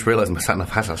 So I just realised my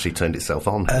sat-nav has actually turned itself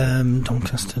on.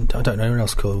 Doncaster. I don't know where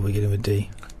else called beginning with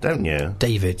D. Don't you?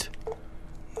 David.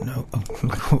 No. Oh,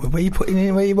 where are you putting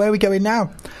in? Where are we going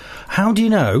now? How do you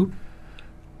know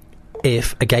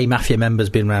if a gay mafia member's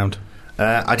been round?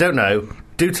 I don't know.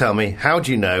 Do tell me, how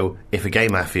do you know if a gay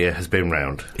mafia has been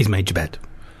round? He's made your bed.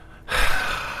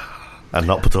 And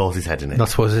not put all his head in it. Not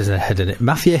put his head in it.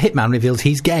 Mafia hitman reveals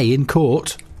he's gay in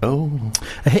court. Oh.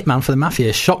 A hitman for the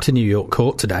mafia shocked a New York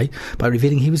court today by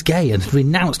revealing he was gay and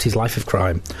renounced his life of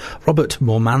crime. Robert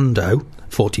Mormando,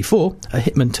 44, a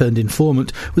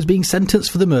hitman-turned-informant, was being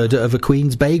sentenced for the murder of a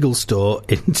Queen's bagel store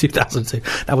in 2002.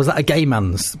 Now, was that a gay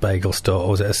man's bagel store, or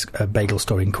was it a bagel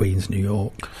store in Queens, New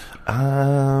York?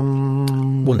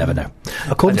 We'll never know.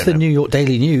 According to the New York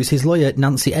Daily News, his lawyer,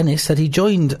 Nancy Ennis, said he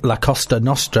joined La Cosa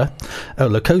Nostra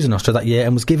that year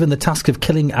and was given the task of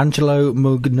killing Angelo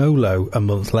Mugnolo a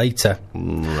month later.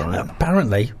 Right.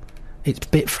 Apparently, it's a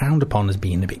bit frowned upon as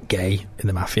being a bit gay in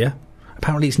the mafia.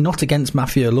 Apparently, it's not against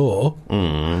mafia law,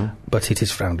 but it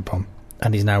is frowned upon.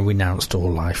 And he's now renounced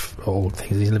all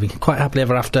things. He's living quite happily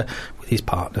ever after with his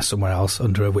partner somewhere else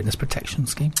under a witness protection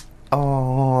scheme.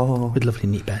 Oh. With lovely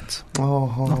neat beds.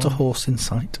 Oh. Not a horse in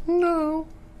sight. No.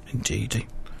 Indeed.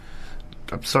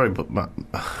 I'm sorry, but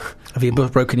have you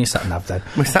broken your sat-nav then?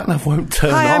 My sat-nav won't turn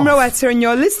off. Hi, I'm Rowetta, and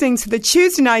you're listening to the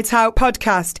Tuesday Night Out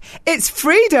podcast. It's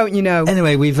free, don't you know?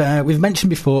 Anyway, we've mentioned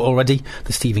before already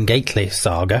the Stephen Gately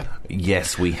saga.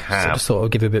 Yes, we have. So to sort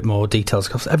of give a bit more details,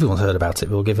 because everyone's heard about it.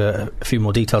 We'll give a few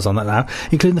more details on that now,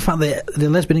 including the fact that the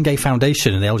Lesbian and Gay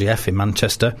Foundation and the LGF in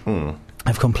Manchester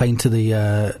have complained to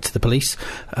the police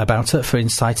about it for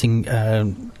inciting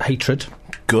hatred.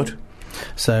 Good.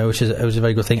 So, it was a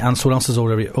very good thing. And someone else has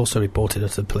also reported it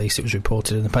to the police. It was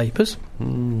reported in the papers.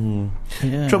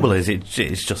 Yeah. Trouble is,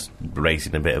 it's just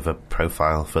raising a bit of a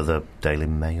profile for the Daily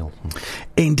Mail.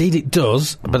 Indeed it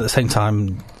does, but at the same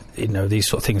time, these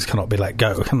sort of things cannot be let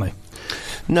go, can they?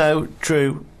 No,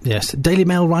 true. Yes. Daily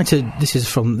Mail writer, this is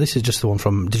just the one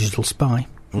from Digital Spy.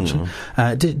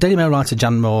 Daily Mail writer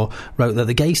Jan Moore wrote that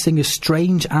the gay singer's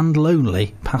strange and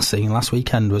lonely passing last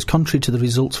weekend was contrary to the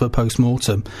results of a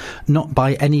post-mortem, not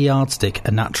by any yardstick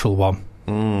a natural one.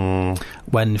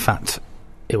 When, in fact,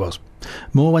 it was.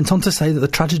 Moore went on to say that the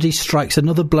tragedy strikes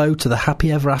another blow to the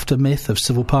happy ever after myth of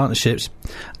civil partnerships,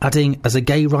 adding, as a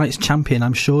gay rights champion,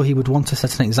 I'm sure he would want to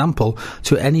set an example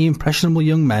to any impressionable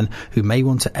young men who may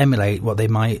want to emulate what they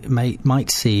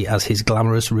might see as his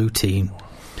glamorous routine.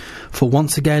 For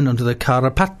once again, under the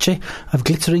carapace of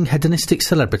glittering hedonistic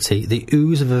celebrity, the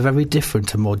ooze of a very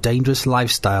different and more dangerous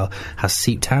lifestyle has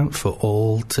seeped out for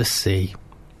all to see.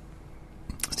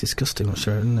 It's disgusting, I'm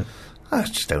sure, isn't it? I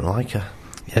just don't like her.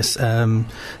 Yes,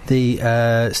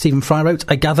 Stephen Fry wrote,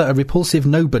 I gather a repulsive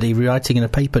nobody rewriting in a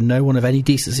paper no one of any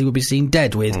decency would be seen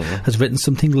dead with has written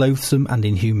something loathsome and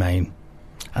inhumane.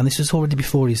 And this was already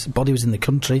before his body was in the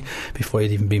country, before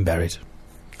he'd even been buried.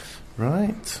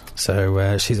 Right. So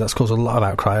that's caused a lot of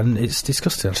outcry, and it's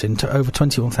disgusting, actually. Over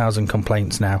 21,000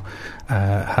 complaints now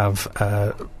have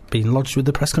been lodged with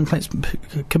the Press Complaints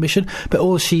Commission, but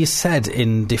all she said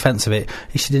in defence of it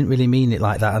is she didn't really mean it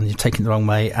like that, and you've taken it the wrong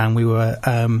way, and we were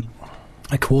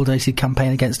a coordinated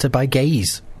campaign against her by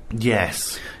gays.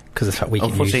 Yes. Because of the fact we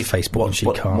can use Facebook and she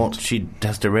can't. What she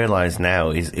has to realise now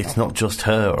is it's not just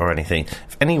her or anything.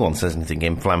 If anyone says anything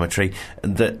inflammatory,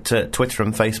 that Twitter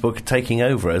and Facebook are taking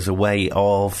over as a way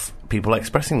of people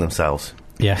expressing themselves.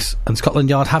 Yes, and Scotland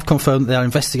Yard have confirmed they are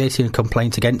investigating a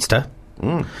complaint against her.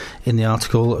 In the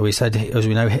article, we said, as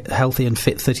we know, healthy and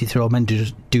fit 33-year-old men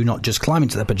do not just climb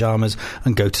into their pyjamas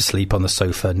and go to sleep on the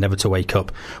sofa, never to wake up.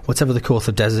 Whatever the cause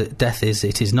of death is,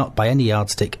 it is not by any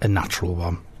yardstick a natural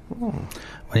one.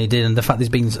 When he did, and the fact there's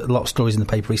been a lot of stories in the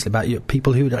paper recently about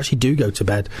people who actually do go to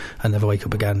bed and never wake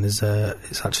up again. It's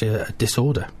actually a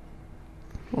disorder.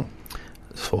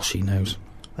 That's all she knows.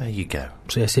 There you go.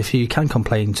 So yes, if you can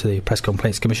complain to the Press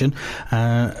Complaints Commission,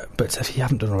 but if you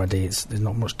haven't done already, there's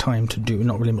not much time to do.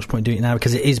 Not really much point doing it now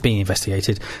because it is being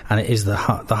investigated, and it is the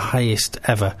highest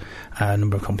ever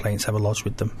number of complaints ever lodged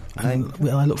with them. And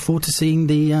I look forward to seeing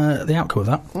the outcome of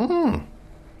that.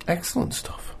 Excellent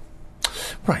stuff.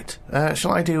 Right,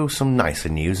 shall I do some nicer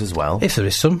news as well? If there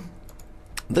is some.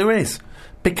 There is.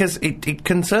 Because it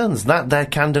concerns that there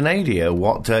Candanadia,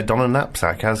 what Donna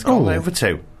Knapsack has gone over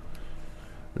to.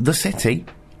 The city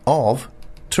of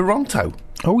Toronto.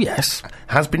 Oh, yes.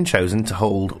 Has been chosen to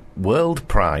hold World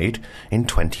Pride in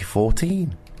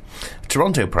 2014.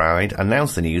 Toronto Pride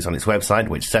announced the news on its website,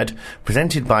 which said,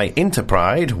 presented by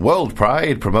Interpride, World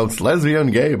Pride promotes lesbian,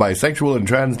 gay, bisexual and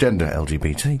transgender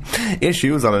LGBT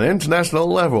issues on an international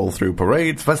level through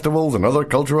parades, festivals and other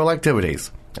cultural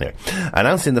activities. Anyway,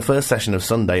 announced in the first session of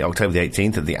Sunday, October the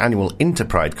 18th, at the annual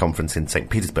Interpride conference in St.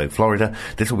 Petersburg, Florida,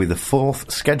 this will be the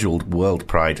fourth scheduled World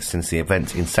Pride since the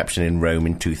event's inception in Rome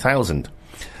in 2000.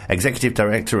 Executive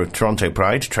Director of Toronto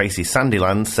Pride, Tracy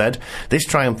Sandiland, said, this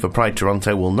triumph for Pride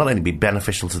Toronto will not only be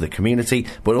beneficial to the community,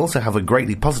 but also have a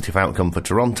greatly positive outcome for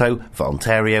Toronto, for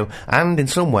Ontario, and in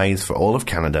some ways for all of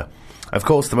Canada. Of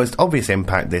course, the most obvious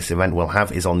impact this event will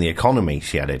have is on the economy,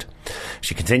 she added.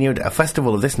 She continued, a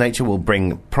festival of this nature will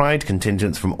bring Pride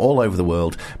contingents from all over the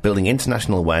world, building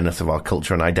international awareness of our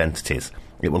culture and identities.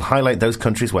 It will highlight those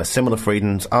countries where similar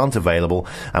freedoms aren't available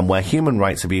and where human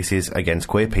rights abuses against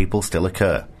queer people still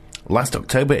occur. Last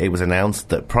October, it was announced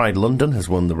that Pride London has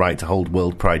won the right to hold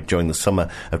World Pride during the summer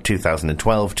of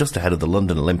 2012, just ahead of the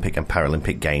London Olympic and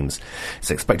Paralympic Games. It's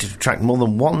expected to attract more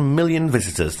than 1 million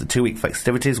visitors. The two-week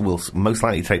festivities will most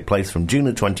likely take place from June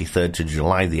the 23rd to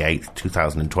July the 8th,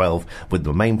 2012, with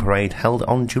the main parade held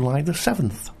on July the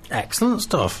 7th. Excellent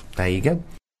stuff. There you go.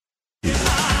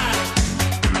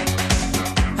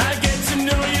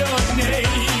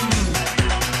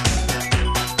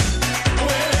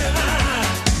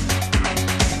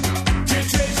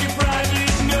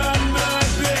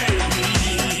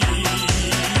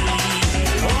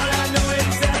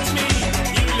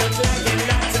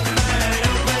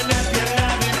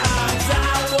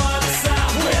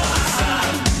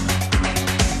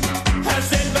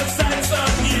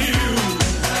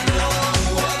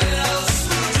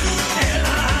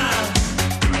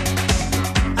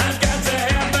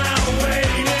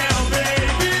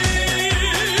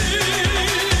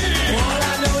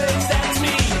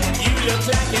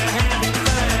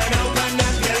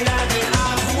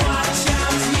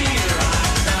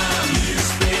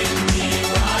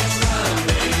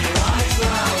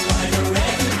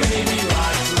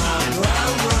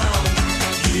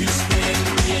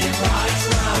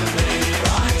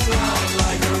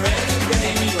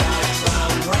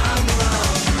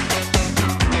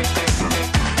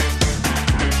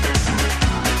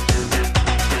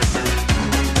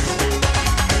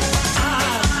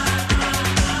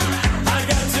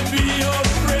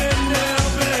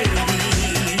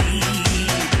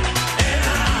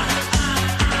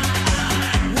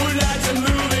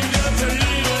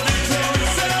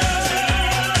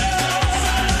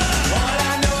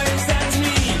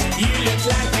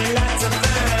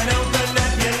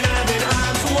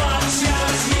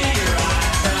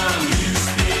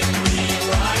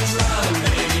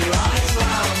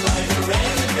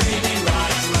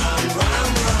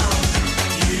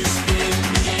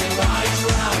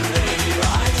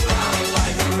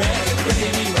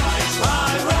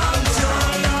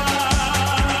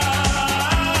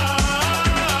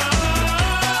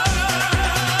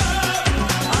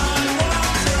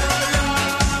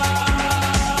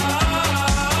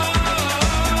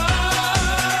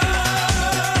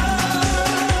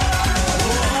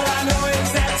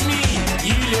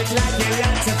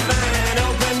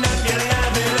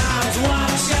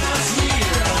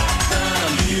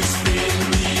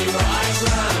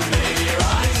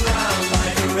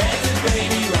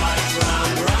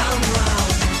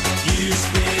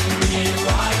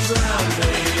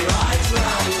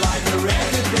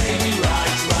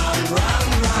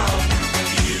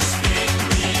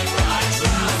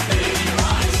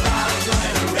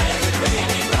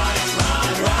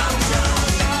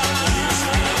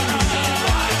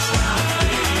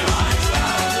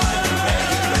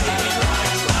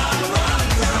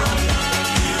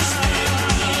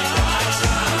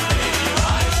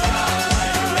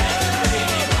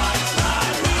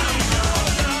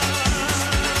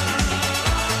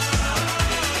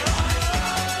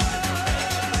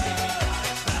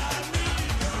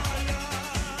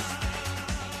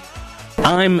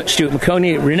 I'm Stuart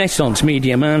McConey, Renaissance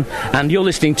Media Man, and you're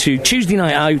listening to Tuesday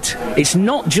Night Out. It's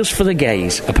not just for the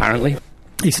gays, apparently.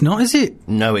 It's not, is it?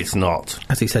 No, it's not.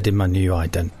 As he said in my new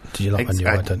ident. Did you like my new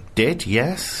ident? Did,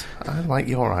 yes. I like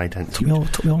your ident.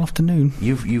 Took me all afternoon.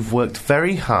 You've worked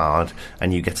very hard,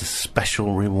 and you get a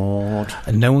special reward.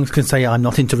 And no one can say I'm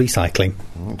not into recycling.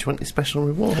 Do you want a special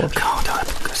reward? God, I'm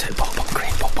going to say Bourbon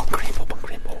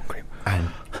cream.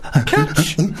 And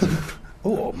catch.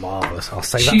 Oh, marvellous. I'll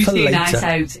say that for later. Night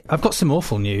out. I've got some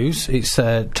awful news. It's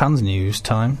trans news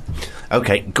time.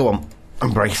 OK, go on.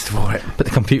 I'm braced for it. But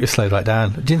the computer slowed right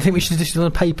down. Do you think we should just do it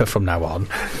on paper from now on?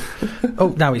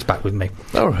 Oh, now it's back with me.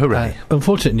 Oh, hooray.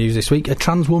 Unfortunate news this week. A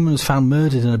trans woman was found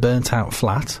murdered in a burnt-out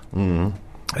flat. A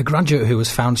graduate who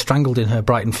was found strangled in her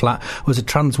Brighton flat was a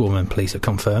trans woman, police have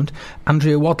confirmed.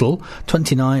 Andrea Waddle,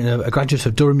 29, a graduate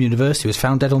of Durham University, was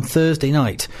found dead on Thursday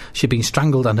night. She had been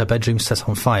strangled and her bedroom set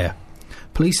on fire.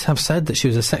 Police have said that she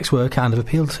was a sex worker and have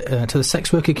appealed to the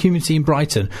sex worker community in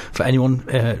Brighton for anyone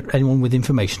with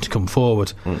information to come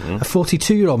forward. A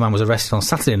 42-year-old man was arrested on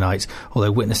Saturday night,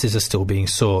 although witnesses are still being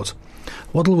sought.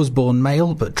 Waddle was born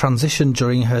male but transitioned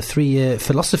during her 3-year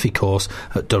philosophy course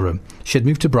at Durham. She had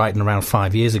moved to Brighton around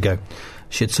 5 years ago.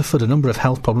 She had suffered a number of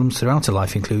health problems throughout her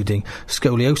life, including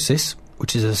scoliosis,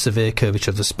 which is a severe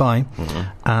curvature of the spine,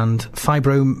 and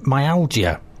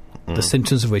fibromyalgia, the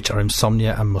symptoms of which are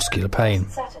insomnia and muscular pain.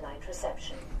 Satellite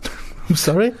reception. I'm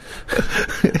sorry?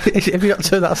 Have you got to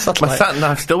turn that satellite? My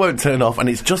sat-nav still won't turn off, and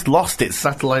it's just lost its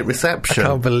satellite reception. I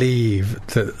can't believe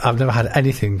that I've never had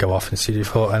anything go off in Studio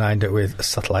 4 and I end it with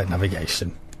satellite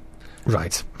navigation.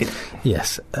 Right.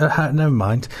 Yes. Never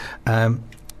mind. Back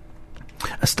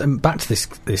to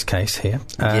this case here.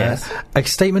 Yes. A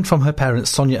statement from her parents,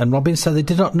 Sonia and Robin, said they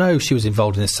did not know she was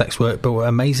involved in this sex work, but were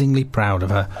amazingly proud of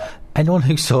her. Anyone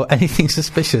who saw anything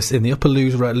suspicious in the Upper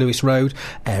Lewis Road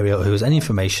area or who has any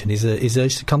information is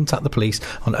urged to contact the police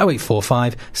on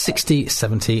 0845 60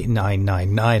 70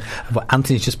 999. But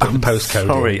Anthony's just put the postcode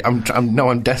sorry, in.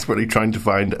 I'm desperately trying to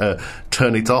find a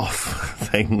turn it off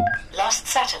thing. Lost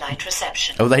satellite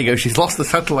reception. Oh, there you go. She's lost the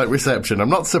satellite reception. I'm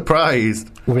not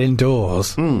surprised. We're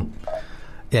indoors.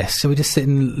 Yes, so we just sit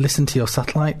and listen to your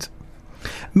satellite.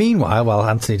 Meanwhile, while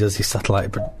Anthony does his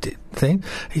satellite thing,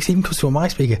 he even comes to a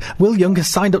MySpeaker. Will Young has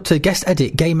signed up to guest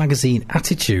edit gay magazine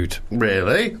Attitude.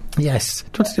 Really? Yes. Do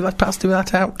you want to do that? Perhaps do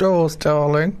that outdoors,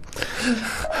 darling.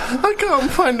 I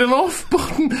can't find an off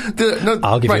button.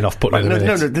 I'll give you an off button in a minute.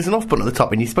 No, there's an off button at the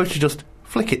top, and you're supposed to just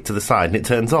flick it to the side, and it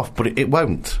turns off, but it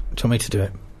won't. Do you want me to do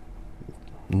it?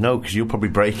 No, because you'll probably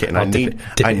break it, and I'll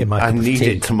I need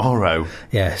it tomorrow.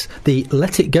 Yes. The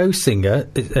Let It Go singer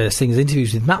sings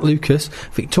interviews with Matt Lucas,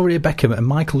 Victoria Beckham and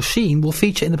Michael Sheen will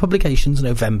feature in the publication's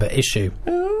November issue.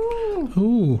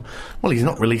 Ooh. Well, he's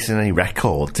not releasing any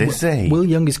records, is he? Will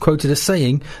Young is quoted as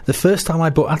saying, "The first time I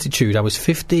bought Attitude, I was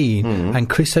 15, and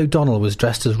Chris O'Donnell was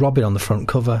dressed as Robin on the front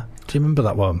cover." Do you remember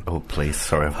that one? Oh, please.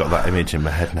 Sorry, I've got that image in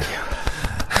my head now.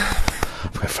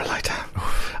 I'm going for a lie down.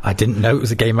 I didn't know it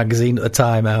was a gay magazine at the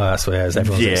time. Oh, that's where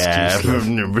everyone's excuse.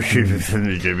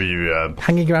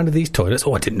 Hanging around with these toilets.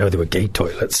 Oh, I didn't know they were gay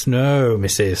toilets. No,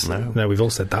 missus. No, we've all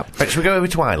said that. Right, should we go over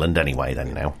to Ireland anyway,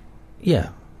 then, now? Yeah.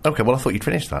 OK, well, I thought you'd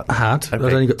finished that. I had. Okay.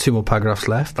 I've only got 2 more paragraphs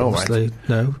left, obviously. Right.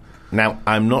 No. Now,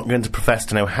 I'm not going to profess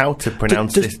to know how to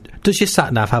pronounce this. Does your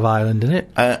sat-nav have Ireland in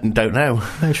it? Don't know.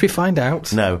 No, should we find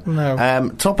out? No.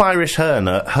 Top Irish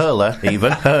hurler,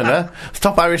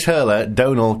 top Irish hurler,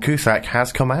 Donal Cusack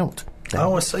has come out.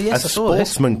 Oh, yes, I saw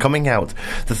sportsman coming out.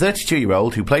 The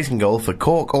 32-year-old, who plays in goal for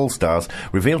Cork All-Stars,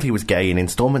 revealed he was gay in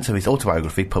instalments of his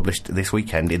autobiography published this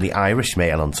weekend in the Irish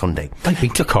Mail on Sunday. I've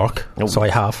been to Cork, so I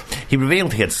have. He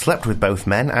revealed he had slept with both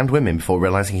men and women before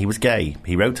realising he was gay.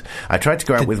 He wrote, "I tried to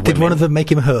go out with women..." Did one of them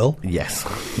make him hurl? Yes.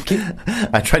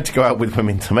 "I tried to go out with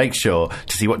women to make sure,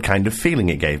 to see what kind of feeling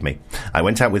it gave me. I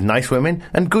went out with nice women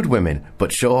and good women,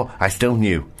 but sure, I still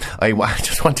knew. I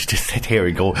just wanted to sit here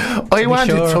and go, I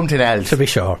wanted something else. To be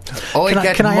sure.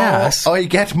 Can I ask? I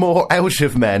get more out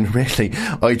of men, really.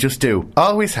 I just do.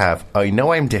 Always have. I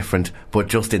know I'm different, but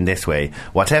just in this way.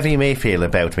 Whatever you may feel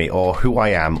about me or who I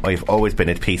am, I've always been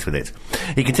at peace with it."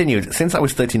 He continued, "Since I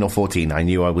was 13 or 14, I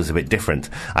knew I was a bit different.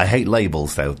 I hate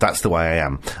labels, though. That's the way I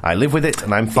am. I live with it,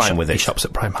 and I'm fine with it." He shops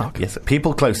at Primark. Yes.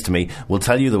 "People close to me will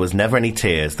tell you there was never any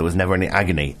tears, there was never any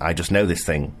agony. I just know this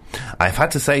thing. I've had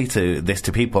to say this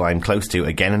to people I'm close to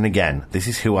again and again. This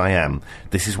is who I am.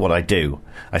 This is what I do.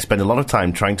 I spend a lot of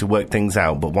time trying to work things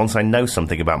out, but once I know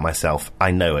something about myself,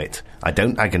 I know it. I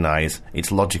don't agonise.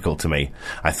 It's logical to me.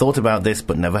 I thought about this,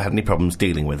 but never had any problems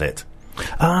dealing with it."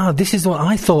 This is what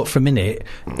I thought for a minute.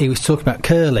 He was talking about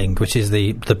curling, which is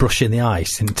the brush in the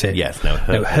ice, isn't it? Yes, no,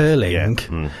 hurling.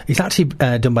 Yeah. It's actually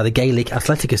done by the Gaelic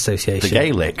Athletic Association.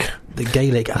 The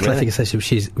Gaelic Athletic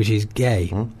Association, which is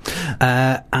gay,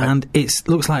 and it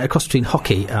looks like a cross between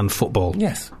hockey and football.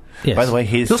 Yes. Yes. By the way,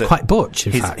 it looks quite butch.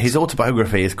 In fact, his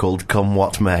autobiography is called "Come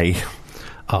What May."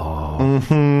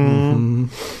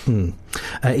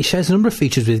 He shares a number of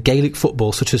features with Gaelic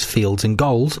football, such as fields and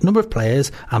goals, number of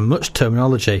players, and much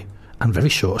terminology. And very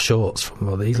short shorts from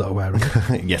what these lot are wearing.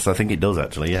 Yes, I think it does,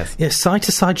 actually, yes. Yes,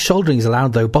 side-to-side shouldering is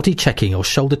allowed, though body checking or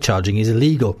shoulder charging is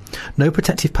illegal. No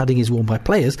protective padding is worn by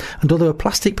players, and although a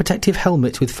plastic protective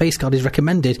helmet with face guard is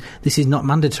recommended, this is not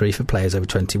mandatory for players over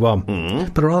 21.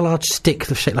 But a rather large stick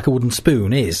shaped like a wooden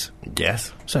spoon is.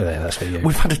 Yes. So there, that's for you.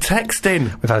 We've had a text in.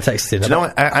 Do you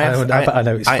know, I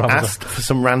know it's I asked for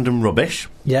some random rubbish.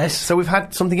 Yes. So we've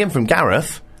had something in from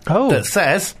Gareth that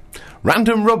says,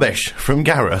 random rubbish from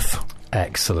Gareth.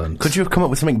 Excellent. Could you have come up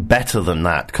with something better than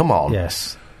that? Come on.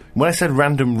 Yes. When I said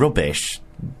random rubbish,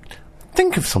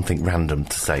 think of something random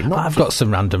to say. I've got some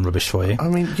random rubbish for you. I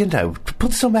mean,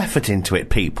 put some effort into it,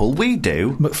 people. We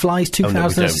do. McFly's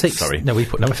 2006... Sorry. No, we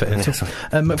put no effort into it.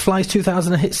 McFly's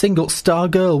 2000 hit single,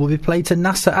 Stargirl, will be played to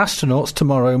NASA astronauts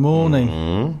tomorrow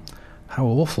morning. How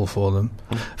awful for them.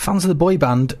 Fans of the boy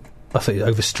band... I thought it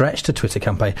overstretched a Twitter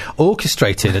campaign,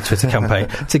 orchestrated a Twitter campaign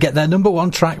to get their number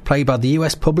one track played by the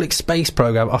US public space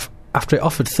program after it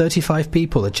offered 35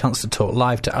 people a chance to talk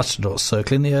live to astronauts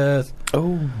circling the Earth.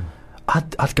 Oh.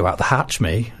 I'd go out the hatch,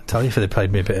 me. Tell you if they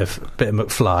played me a bit of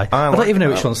McFly. I don't even know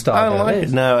which one Stargirl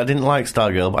is. No, I didn't like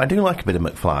Stargirl, but I do like a bit of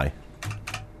McFly.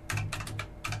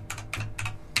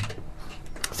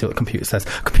 See what the computer says.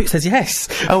 Computer says yes.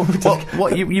 Oh,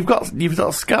 what? You've got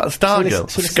Stargirls.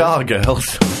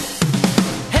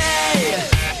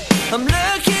 I'm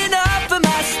looking up for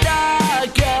my star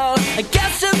girl. I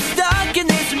guess I'm stuck in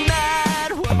this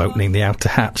mad world. I'm opening the outer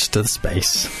hatch to the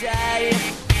space.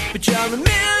 But you're a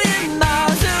million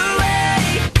miles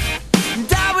away,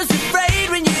 and I was afraid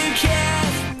when you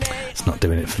kissed me. It's not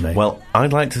doing it for me. Well,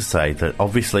 I'd like to say that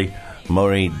obviously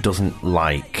Murray doesn't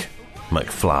like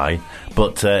McFly,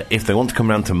 but if they want to come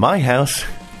round to my house,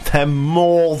 they're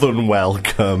more than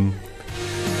welcome.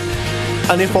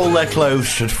 And if all their clothes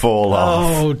should fall off.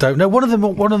 Oh, don't know. One of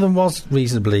them was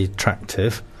reasonably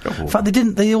attractive. In fact,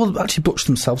 they all actually butched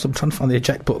themselves. I'm trying to find the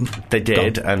eject button. They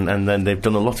did, and then they've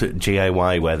done a lot at GAY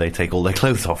where they take all their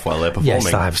clothes off while they're performing.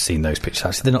 Yes, I've seen those pictures,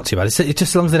 actually. They're not too bad. It's just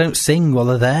as long as they don't sing while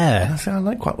they're there. I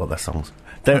like quite a lot of their songs.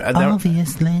 They're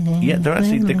obviously. Yeah,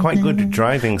 they're quite good at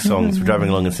driving songs for driving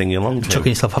along and singing along to.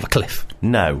 Chucking yourself off a cliff?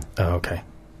 No. Oh, okay.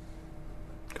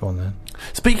 Go on then.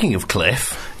 Speaking of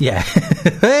Cliff. Yeah.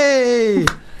 Hey!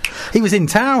 He was in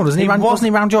town, wasn't he? Wasn't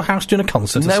he round your house doing a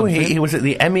concert or something? No, he was at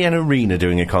the MEN Arena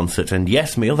doing a concert, and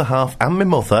yes, me other half and my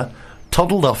mother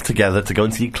toddled off together to go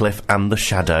and see Cliff and the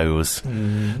Shadows.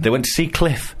 They went to see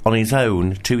Cliff on his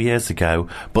own 2 years ago,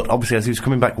 but obviously as he was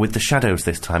coming back with the Shadows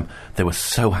this time, they were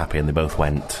so happy and they both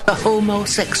went. A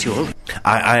homosexual?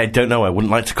 I don't know, I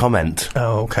wouldn't like to comment.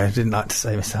 Oh, okay, I didn't like to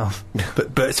say myself.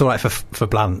 but it's alright for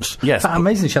Blanche. Yes.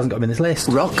 Amazing she hasn't got him in this list.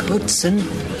 Rock Hudson,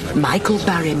 Michael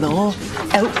Barrymore,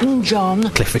 Elton John.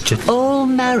 Cliff Richard. All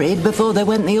married before they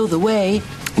went the other way.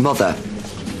 Mother,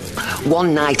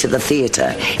 one night at the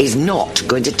theatre is not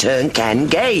going to turn Ken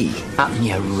gay. And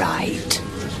you're right.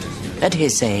 At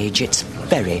his age, it's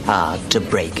very hard to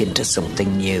break into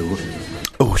something new.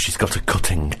 Oh, she's got a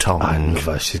cutting tongue. I love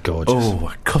her, she's gorgeous. Oh,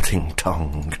 a cutting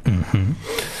tongue.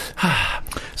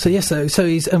 So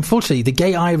he's unfortunately the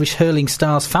gay Irish hurling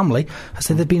stars family has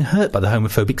said they've been hurt by the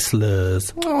homophobic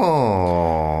slurs.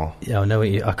 Oh, yeah, I know.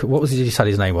 What was it you said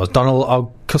his name was?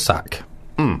 Donald Cusack.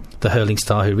 The hurling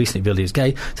star who recently revealed he was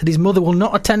gay said his mother will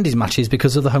not attend his matches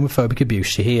because of the homophobic abuse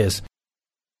she hears.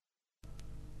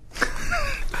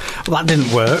 Well, that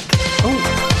didn't work.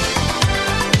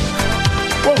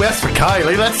 Well, we asked for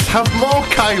Kylie. Let's have more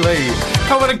Kylie.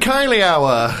 How about a Kylie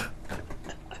hour?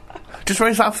 Just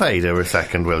raise that fader a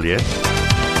second, will you?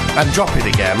 And drop it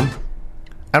again.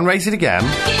 And raise it again.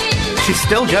 She's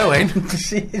still going.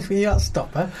 You can't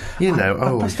stop her. You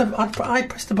know, I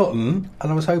pressed the button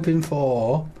and I was hoping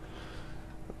for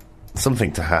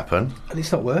something to happen. And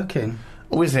it's not working.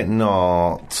 Or is it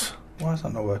not? Why is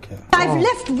that not working? I've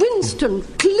left Winston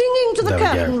clinging to the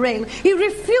curtain rail. He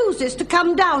refuses to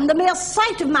come down. The mere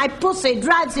sight of my pussy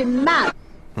drives him mad.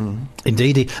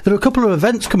 Indeedy. There are a couple of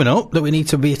events coming up that we need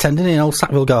to be attending in Old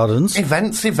Sackville Gardens.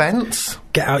 Events?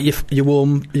 Get out your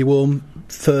warm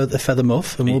feather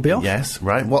muff, and we'll be off. Yes,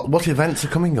 right. What events are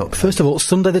coming up? First of all,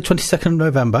 Sunday the 22nd of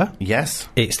November. Yes.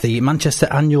 It's the Manchester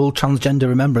Annual Transgender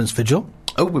Remembrance Vigil.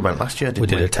 Oh, we went last year, didn't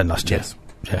we? We did attend last year.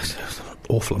 Yes.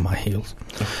 Awful on my heels.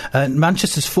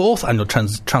 Manchester's 4th annual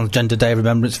Transgender Day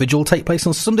Remembrance Vigil will take place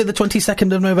on Sunday the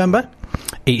 22nd of November.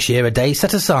 Each year a day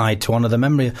set aside to honour the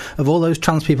memory of all those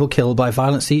trans people killed by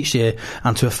violence each year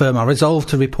and to affirm our resolve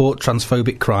to report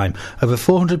transphobic crime. Over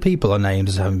 400 people are named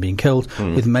as having been killed,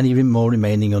 with many more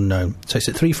remaining unknown. So it's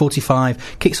at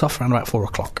 3:45, kicks off around about 4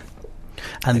 o'clock.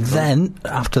 And then,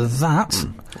 after that,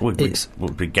 we'll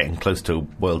be getting close to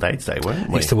World AIDS Day, won't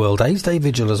we? It's the World AIDS Day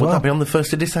Vigil as well. Would that be on the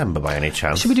 1st of December by any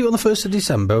chance? Should we do it on the 1st of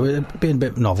December? It'd be a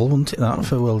bit novel, wouldn't it, that,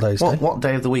 for World AIDS Day? What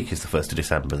day of the week is the 1st of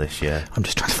December this year? I'm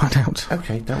just trying to find out.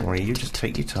 OK, don't worry, you just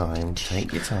take your time,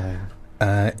 It's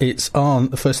on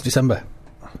the 1st of December.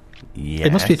 Yes.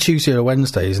 It must be a Tuesday or a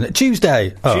Wednesday, isn't it?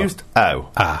 Tuesday! Tuesday?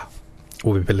 Oh.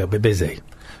 We'll be a little bit busy.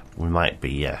 We might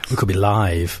be, yes. We could be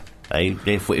live.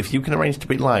 If you can arrange to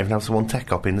be live and have someone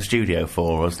tech up in the studio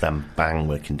for us, then bang,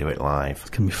 we can do it live. It's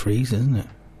going to be freezing, isn't it?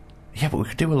 Yeah, but we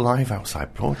could do a live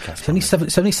outside broadcast.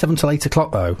 It's only 7 till 8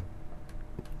 o'clock, though.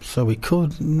 So we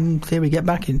could, in theory, get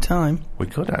back in time. We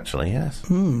could, actually, yes.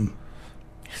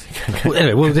 Well,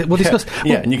 anyway, we'll discuss.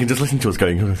 Yeah, and you can just listen to us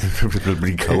going,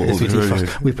 really cold.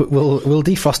 We'll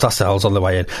defrost ourselves on the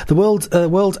way in. The World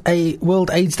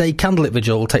AIDS Day Candlelit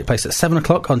Vigil will take place at 7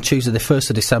 o'clock on Tuesday the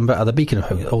 1st of December at the Beacon of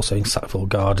Hope, also in Sackville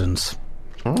Gardens.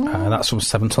 That's from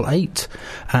 7 till 8.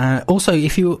 Also,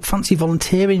 if you fancy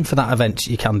volunteering for that event,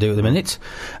 you can do at the minute.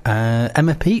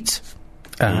 Emma Pete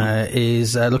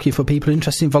is looking for people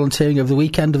interested in volunteering over the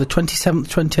weekend of the 27th,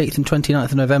 28th and 29th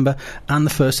of November and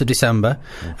the 1st of December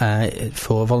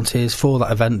for volunteers for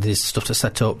that event. There's stuff to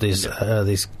set up, there's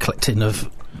collecting of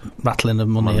rattling of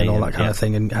money and all that kind of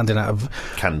thing, and handing out of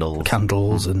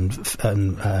candles and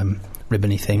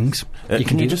ribbony things.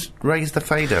 Can you just raise the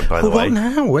fader, by the way? What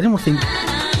now? I didn't think...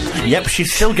 Yep,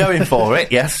 she's still going for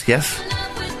it. Yes.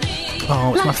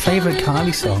 Oh, it's my favourite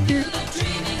Kylie song.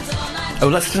 Oh,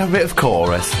 let's just have a bit of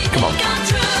chorus. Come on.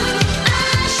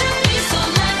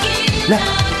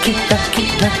 Lucky.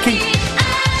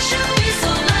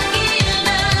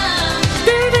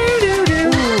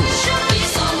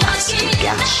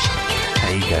 Gosh.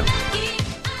 There you go.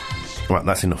 Right,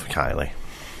 that's enough for Kylie.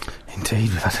 Indeed,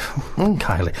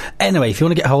 Kylie. Anyway, if you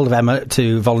want to get hold of Emma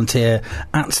to volunteer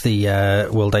at the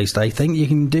World AIDS Day thing, you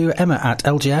can do Emma at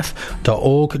lgf.org.uk.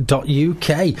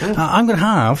 I'm going to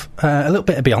have a little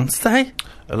bit of Beyonce.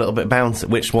 A little bit bounce.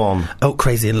 Which one? Oh,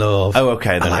 Crazy in Love. Oh,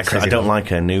 okay. Then I don't like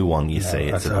her new one. You see,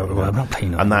 I'm not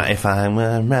playing. And that If I'm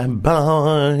a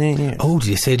boy. Oh, did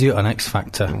you see her do it on X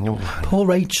Factor? Poor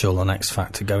Rachel on X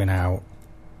Factor going out.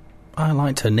 I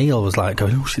liked her. Neil was like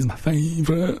going, oh, she's my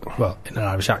favourite. Well, in an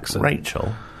Irish accent.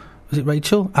 Rachel? Was it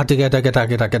Rachel?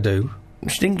 Adagadagadagadagadoo.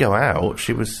 She didn't go out.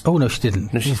 She was... Oh, no, she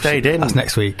didn't. No, she stayed in. That's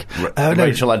next week.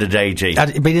 Rachel had a JG. I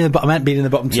meant being in the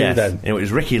bottom two then. It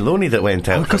was Ricky Looney that went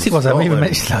out. Of course it was. I haven't even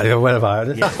mentioned that. Where have I heard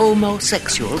it? The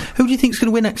homosexual. Who do you think's going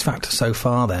to win X Factor so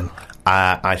far, then?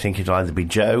 I think it'll either be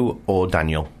Joe or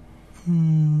Daniel.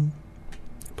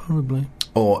 Probably.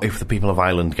 Or if the people of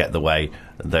Ireland get the way,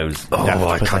 those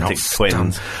daft pathetic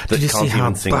twins that can't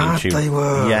even sing in tune. They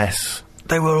were? Yes.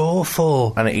 They were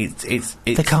awful. And it's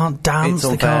they can't dance,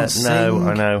 they can't sing. No,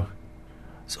 I know.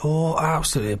 It's all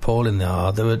absolutely appalling they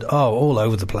are. They were, all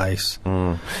over the place.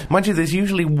 Mind you, there's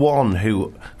usually one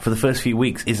who, for the first few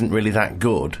weeks, isn't really that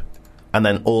good, and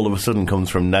then all of a sudden comes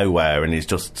from nowhere and is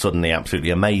just suddenly absolutely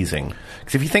amazing.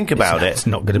 Because if you think about it's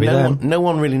not going to be no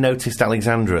one really noticed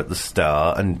Alexandra at the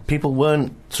start, and people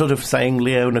weren't sort of saying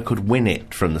Leona could win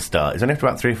it from the start. It's only after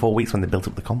about 3 or 4 weeks when they built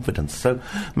up the confidence. So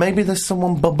maybe there's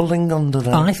someone bubbling under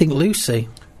there. I think Lucy.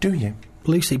 Do you?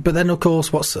 Lucy, but then of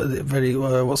course, what's her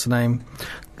name?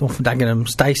 The one from Dagenham,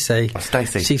 Stacey.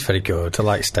 Stacey. She's very good. I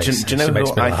like Stacey. Do you know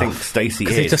who I think Stacey is?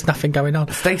 Because there's just nothing going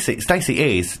on. Stacey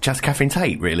is just Catherine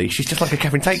Tate, really. She's just like a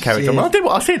Catherine Tate character. I did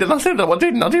what I said, and I said what I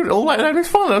didn't. I did it all right, and it was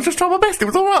fine. I was just trying my best. It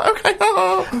was all right. Okay.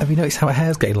 Have you noticed how her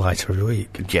hair's getting lighter every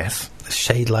week? Yes. A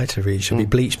shade lighter every week. She'll be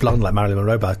bleached blonde like Marilyn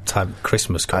Monroe by the time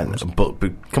Christmas comes. But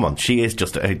come on, she is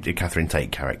just a Catherine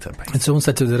Tate character. Basically. And someone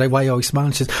said to her the day, why are you always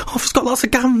smiling? She says, I've got lots of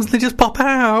gums, they just pop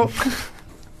out.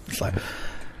 It's like,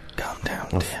 calm down,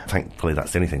 dear. Thankfully,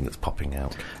 that's the only thing that's popping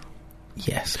out.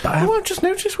 Yes, but I've just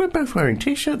noticed we're both wearing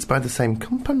T-shirts by the same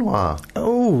compagnoir.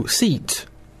 Oh, Seat.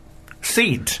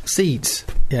 Yes.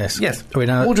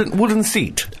 Wooden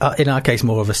seat. In our case,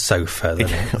 more of a sofa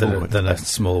than a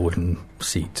small wooden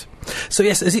seat. So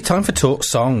yes, is it time for Torch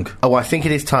Song? Oh, I think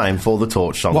it is time for the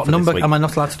Torch Song. What for number this week. am I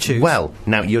not allowed to choose? Well,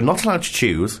 now you're not allowed to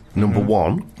choose number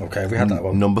 1. Okay, we had that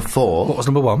one. Number 4. What was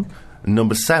number 1?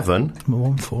 number 7, Number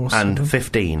 1, 4, 7. and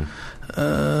 15.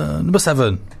 Number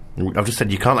 7. I've just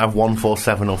said you can't have 1, 4,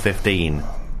 7 or 15.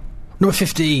 Number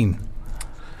 15.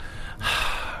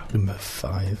 Number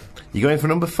 5. You're going for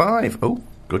number 5. Oh,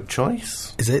 good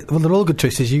choice. Is it? Well, they're all good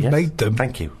choices. You've made them.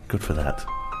 Thank you. Good for that.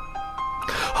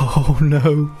 Oh,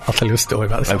 no. I'll tell you a story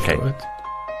about this Okay. afterwards.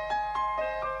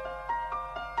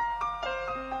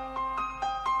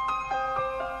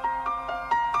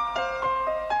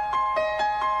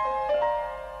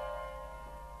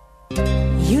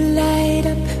 You light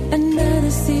up another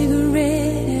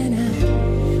cigarette and I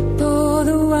pour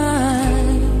the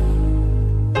wine.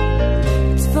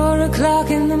 It's 4 o'clock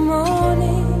in the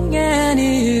morning and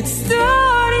it's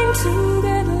starting to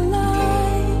get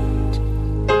light.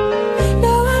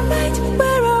 Now I'm right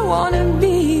where I wanna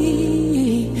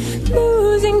be,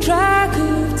 losing track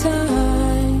of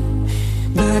time.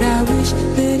 But I wish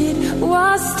that it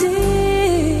was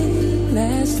still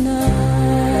last night.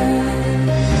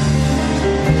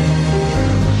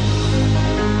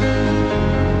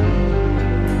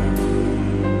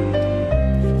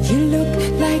 You look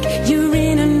like you're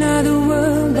in another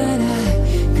world, but I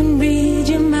can read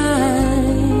your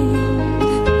mind.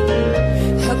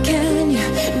 How can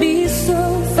you be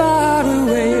so far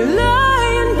away,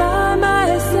 lying by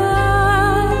my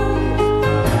side?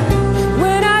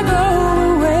 When I go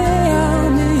away, I'll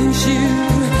miss you,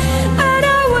 and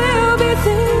I will be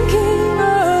thinking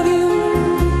of you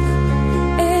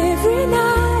every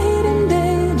night and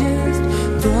day. Just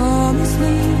promise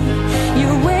me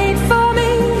you'll wait for me.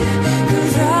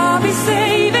 I'll be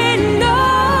saving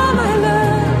all my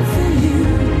love for you,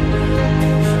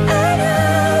 and I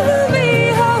will be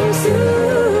home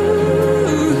soon.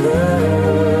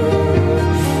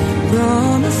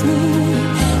 Promise me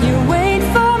you'll wait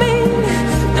for me.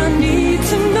 I need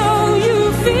to know you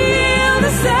feel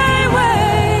the same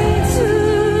way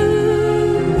too.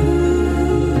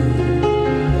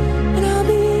 And I'll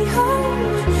be home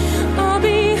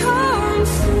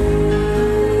soon.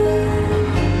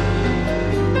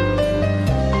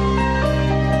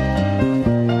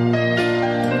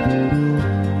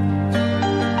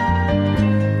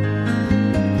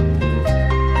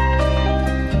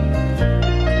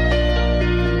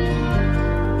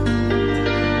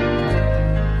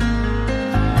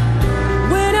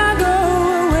 When I go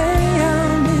away,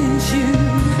 I'll miss you,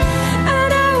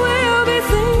 and I will be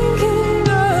thinking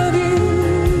of you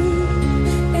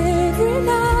every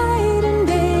night and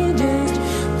day. Just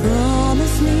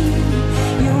promise me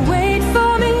you'll wait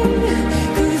for me,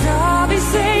 'cause I'll be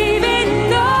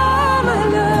saving all my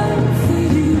love for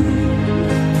you,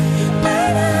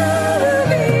 and I will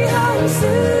be home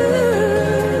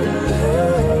soon.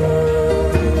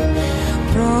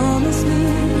 Promise me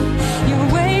you'll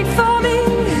wait for me.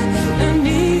 I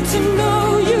need to know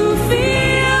you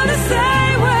feel the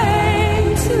same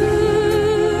way too.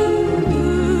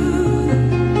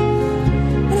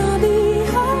 And I'll be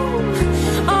home.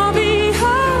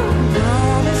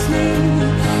 Promise me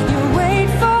you'll wait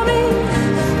for me,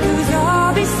 'cause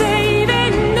I'll be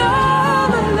saving all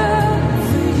my love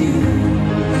for you,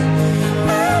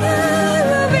 and I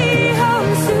will be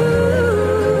home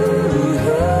soon.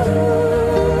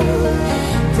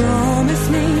 Promise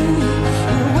me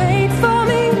you'll wait for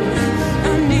me.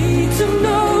 I need to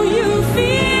know you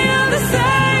feel the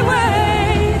same way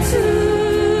too.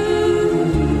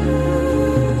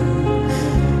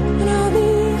 And I'll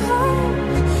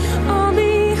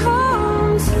be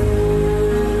home soon.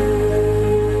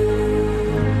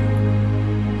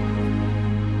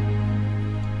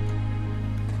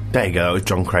 There you go. It was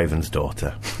John Craven's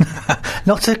daughter.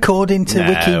 Not according to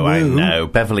Wiki No, I Woo. know.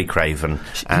 Beverly Craven.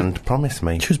 And Promise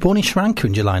Me. She was born in Sri Lanka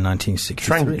in July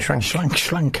 1963.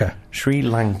 Sri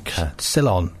Lanka. Still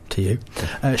on to you.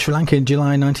 Sri Lanka in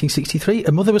July 1963.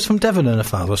 Her mother was from Devon and her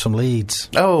father was from Leeds.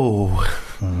 Oh.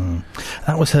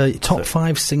 That was her top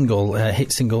 5 single,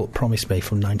 hit single, Promise Me,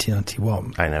 from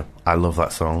 1991. I know. I love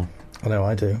that song. I know,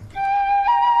 I do.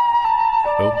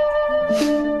 Oh.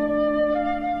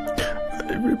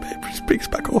 It brings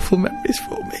back awful memories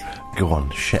for me. Go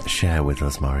on, share with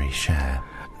us, Murray. Share.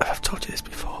 I've told you this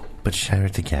before. But share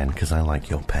it again, because I like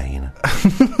your pain.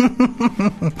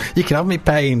 You can have me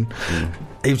pain.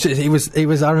 It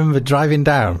was. I remember driving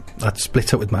down. I'd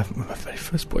split up with my very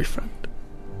first boyfriend.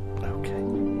 Okay.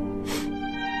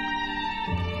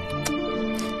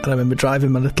 And I remember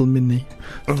driving my little Mini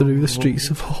through the streets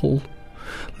of Hull,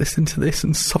 listening to this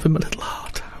and sobbing my little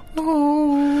heart out.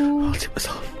 Whilst it was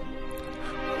on.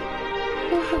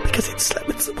 Because it slept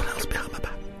with someone else behind my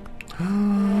back.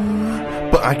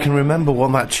 But I can remember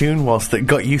what that tune was that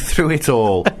got you through it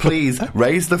all. Please,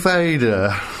 raise the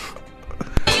fader.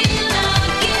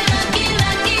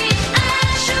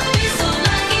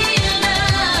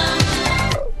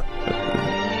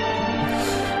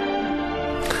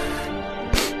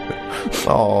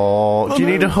 Oh, do you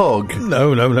need a hug?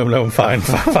 No, I'm fine.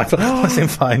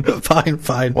 Fine.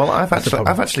 Well,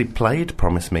 I've actually played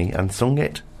Promise Me and sung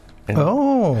it.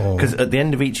 Because at the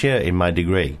end of each year in my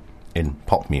degree in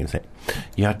pop music,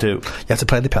 you had to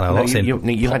play the piano.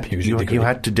 You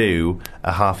had to do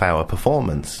a half-hour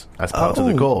performance as part of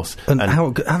the course. And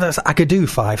how I could do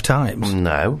 5 times?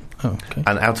 No. Oh, okay.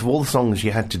 And out of all the songs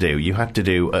you had to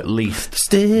do at least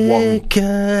Stick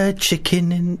a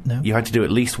chicken in. No. You had to do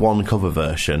at least one cover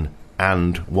version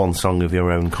and one song of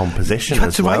your own composition. You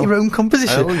had to write your own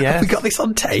composition? Oh, yes. Have we got this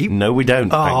on tape? No, we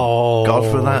don't. Oh. Thank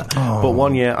God for that. Oh. But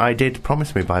one year I did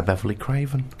Promise Me by Beverly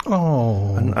Craven.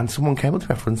 Oh. And someone came up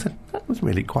to me and said, that was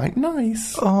really quite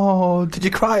nice. Oh, did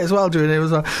you cry as well during it? It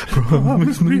was like,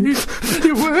 promise me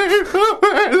you will.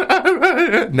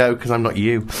 No, because I'm not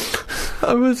you.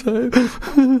 I was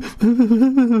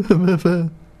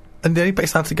and the only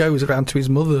place I had to go was around to his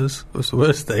mother's. It was the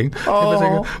worst thing. Oh. It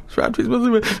was around to his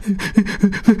mother.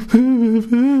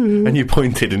 And you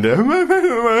pointed and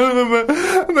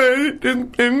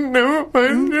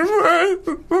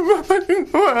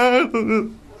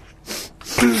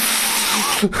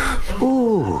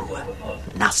Ooh,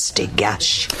 nasty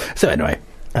gash. So anyway,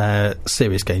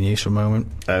 serious gay news for a moment.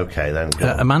 Okay, then.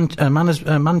 A man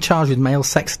charged with male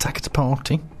sex attack at a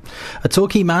party. A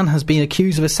Torquay man has been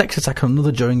accused of a sex attack on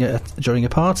another during a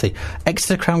party.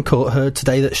 Exeter Crown Court heard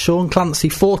today that Sean Clancy,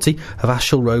 40, of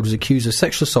Ashhill Road, was accused of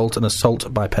sexual assault and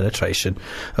assault by penetration,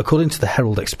 according to the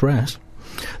Herald Express.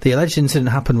 The alleged incident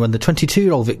happened when the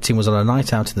 22-year-old victim was on a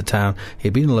night out in the town. He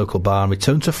had been in a local bar and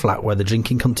returned to a flat where the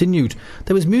drinking continued.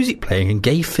 There was music playing and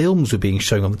gay films were being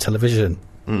shown on the television.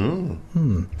 The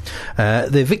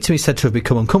victim is said to have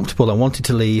become uncomfortable and wanted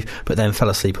to leave, but then fell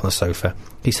asleep on the sofa.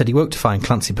 He said he woke to find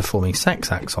Clancy performing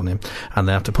sex acts on him, and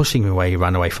then after pushing him away, he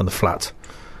ran away from the flat.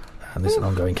 And there's an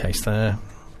ongoing case there.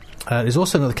 There's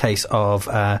also another case of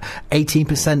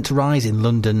 18% rise in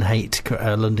London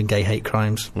gay hate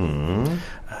crimes in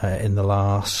the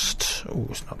last. Oh,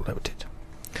 it's not loaded.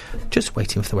 Just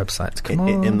waiting for the website to come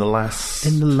on. In the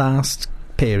last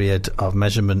period of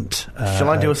measurement. Shall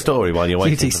I do a story while you're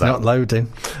waiting for that? It's not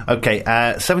loading. Okay,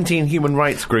 17 human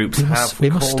rights groups We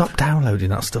must stop downloading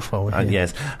that stuff while we're here.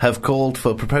 Yes, have called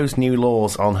for proposed new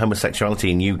laws on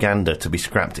homosexuality in Uganda to be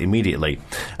scrapped immediately.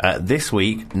 This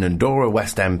week, Ndora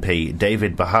West MP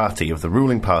David Bahati of the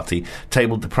ruling party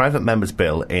tabled the private member's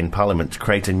bill in Parliament to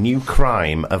create a new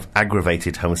crime of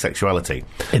aggravated homosexuality.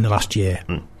 In the last year.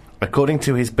 According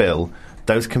to his bill,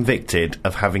 those convicted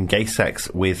of having gay sex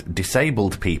with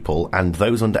disabled people and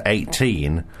those under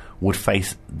 18 would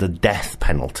face the death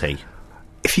penalty.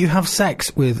 If you have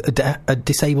sex with a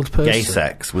disabled person? Gay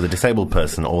sex with a disabled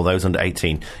person or those under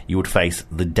 18, you would face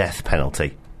the death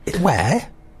penalty. Where?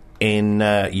 In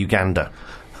Uganda.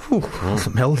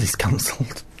 Melody's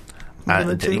cancelled. What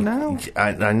do they do now?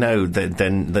 I know,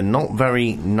 they're not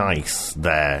very nice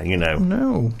there, you know.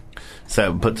 No.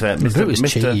 So, but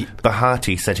Mr.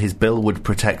 Bahati said his bill would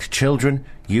protect children,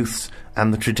 youths,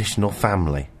 and the traditional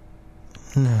family.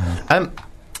 No.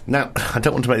 Now, I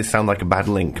don't want to make this sound like a bad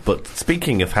link, but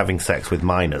speaking of having sex with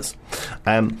minors...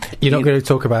 You're not going to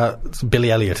talk about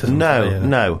Billy Elliot,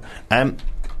 No.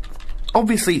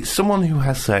 Obviously, someone who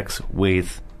has sex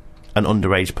with an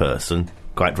underage person,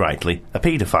 quite rightly, a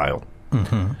paedophile.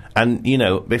 Mm-hmm. And, you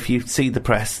know, if you see the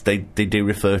press, they do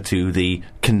refer to the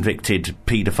convicted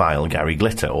paedophile Gary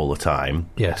Glitter all the time.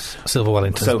 Yes, Silver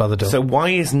Wellington's by the door. So why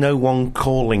is no one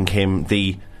calling him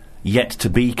the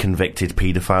yet-to-be convicted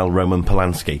paedophile Roman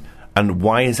Polanski? And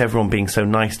why is everyone being so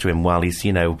nice to him while he's,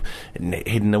 you know,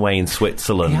 hidden away in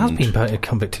Switzerland? He has been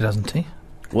convicted, hasn't he?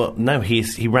 Well, no,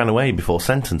 he ran away before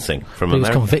sentencing from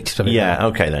America. He was convicted of it. Yeah,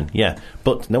 okay then, yeah.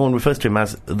 But no one refers to him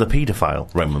as the paedophile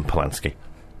Roman Polanski.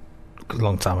 A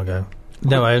long time ago.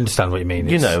 No, I understand what you mean.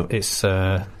 It's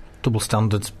double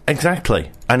standards.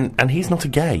 Exactly. And he's not a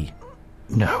gay.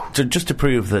 No. So just to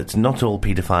prove that not all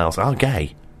paedophiles are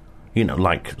gay. You know,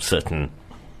 like certain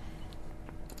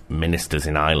ministers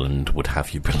in Ireland would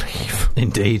have you believe.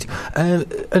 Indeed.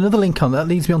 Another link on that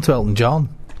leads me on to Elton John.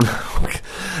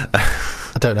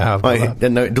 I don't know how I've got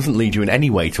that. No, it doesn't lead you in any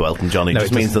way to Elton John. It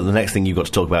just means that the next thing you've got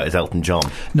to talk about is Elton John.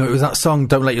 No, it was that song,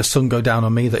 Don't Let Your Sun Go Down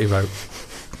on Me, that he wrote.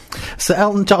 So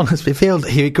Elton John has revealed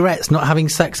that he regrets not having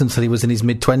sex until he was in his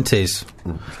mid-20s.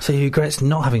 So he regrets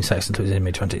not having sex until he was in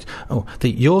his mid-20s. Oh, the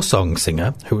Your Song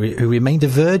singer, who remained a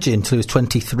virgin until he was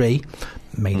 23,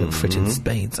 made up for it in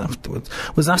spades afterwards,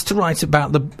 was asked to write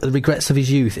about the regrets of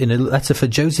his youth in a letter for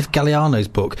Joseph Galliano's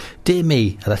book, Dear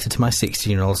Me, a letter to my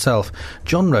 16-year-old self.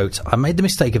 John wrote, I made the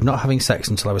mistake of not having sex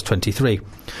until I was 23.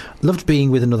 Loved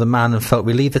being with another man and felt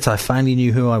relieved that I finally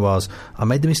knew who I was. I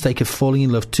made the mistake of falling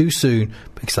in love too soon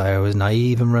because I was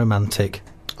naive and romantic.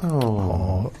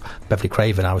 Oh. Beverly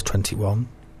Craven, I was 21.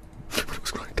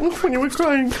 When you were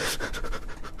crying.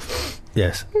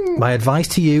 Yes. My advice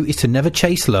to you is to never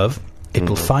chase love. It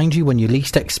will find you when you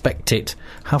least expect it.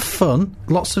 Have fun,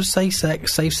 lots of safe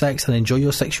sex, and enjoy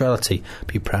your sexuality.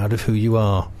 Be proud of who you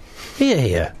are.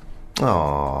 Here.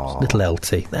 Aww. Little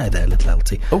Elty. There, little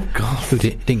Elty. Oh, God. Who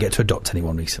didn't get to adopt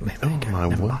anyone recently. My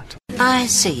word. I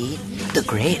see. The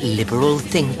great liberal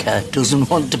thinker doesn't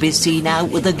want to be seen out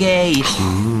with a gay.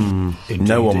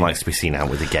 No one likes to be seen out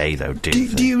with a gay, though, do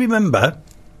you remember?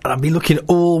 I've been looking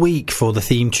all week for the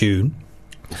theme tune.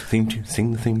 Theme tune?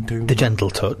 Sing the theme tune? The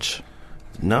Gentle Touch.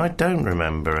 No, I don't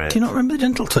remember it. Do you not remember The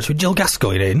Gentle Touch with Jill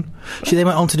Gascoigne in? She then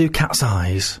went on to do Cat's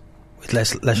Eyes with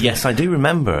Leslie. Yes, I do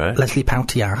remember it. Leslie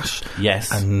Pouty-Ash.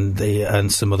 Yes.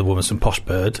 And some other woman, some Posh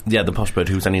Bird. Yeah, the Posh Bird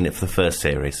who was only in it for the first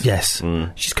series. Yes.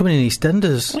 She's coming in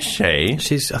EastEnders. Is she?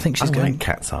 I think she's going... like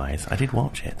Cat's Eyes. I did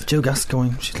watch it. Jill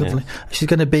Gascoigne. She's lovely. She's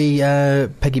going to be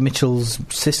Peggy Mitchell's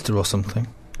sister or something.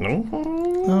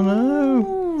 Oh,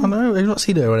 no. I know. I've not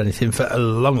seen her or anything for a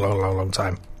long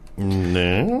time.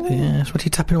 No. Yes, what are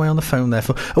you tapping away on the phone there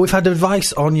for? Oh, we've had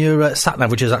advice on your sat-nav,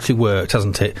 which has actually worked,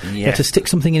 hasn't it? Yes. You have to stick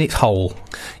something in its hole.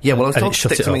 Yeah, well, I was told to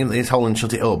stick something up in its hole and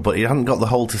shut it up, but it hadn't got the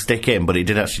hole to stick in, but it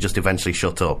did actually just eventually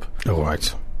shut up. All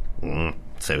right.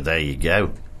 So there you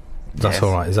go. That's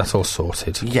all right. Is that all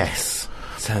sorted? Yes.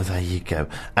 So there you go.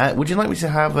 Would you like me to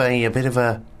have a bit of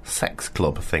a sex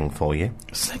club thing for you?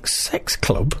 Sex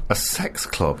club? A sex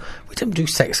club. We don't do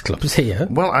sex clubs here.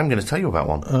 Well, I'm going to tell you about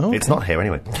one. Oh, okay. It's not here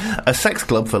anyway. A sex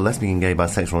club for lesbian, gay,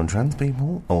 bisexual and trans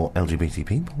people, or LGBT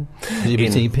people.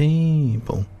 LGBT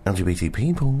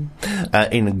people.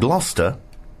 In Gloucester...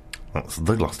 That's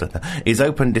the Gloucester, is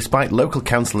open despite local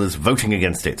councillors voting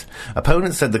against it.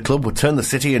 Opponents said the club would turn the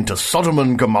city into Sodom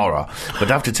and Gomorrah, but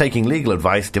after taking legal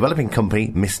advice, developing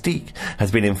company Mystique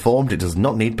has been informed it does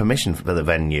not need permission for the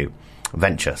venture.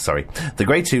 The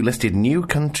Grade 2 listed new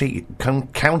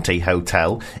county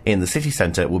hotel in the city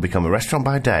centre will become a restaurant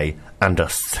by day and a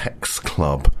sex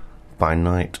club by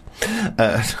night.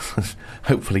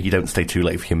 Hopefully you don't stay too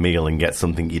late for your meal and get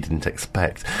something you didn't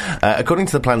expect. According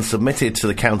to the plans submitted to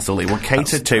the council, it will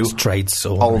cater to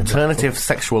alternative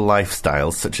sexual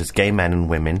lifestyles such as gay men and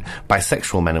women,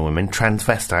 bisexual men and women,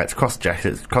 transvestites,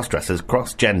 cross-dressers,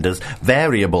 cross-genders,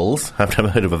 variables, I've never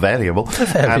heard of a variable,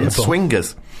 and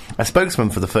swingers. A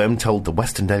spokesman for the firm told the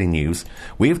Western Daily News,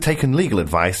 "We have taken legal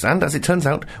advice and, as it turns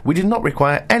out, we did not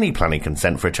require any planning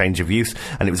consent for a change of use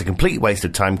and it was a complete waste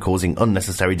of time causing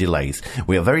unnecessary delays.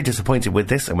 We are very disappointed with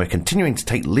this and we're continuing to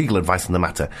take legal advice on the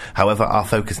matter. However, our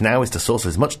focus now is to source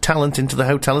as much talent into the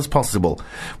hotel as possible.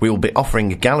 We will be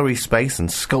offering a gallery space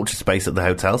and sculpture space at the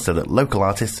hotel so that local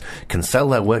artists can sell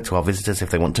their work to our visitors if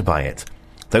they want to buy it."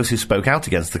 Those who spoke out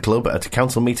against the club at a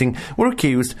council meeting were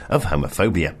accused of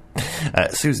homophobia.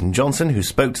 Susan Johnson, who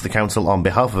spoke to the council on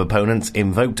behalf of opponents,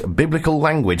 invoked biblical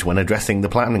language when addressing the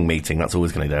planning meeting. That's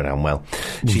always going to go down well.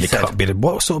 She said,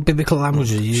 what sort of biblical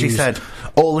language are you using? She said,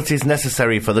 "All that is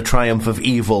necessary for the triumph of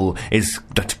evil is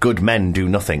that good men do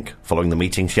nothing." Following the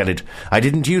meeting, she added, "I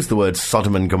didn't use the words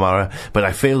Sodom and Gomorrah, but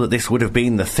I feel that this would have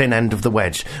been the thin end of the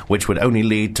wedge, which would only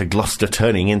lead to Gloucester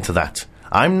turning into that.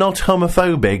 I'm not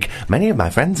homophobic, many of my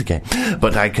friends are gay,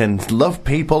 but I can love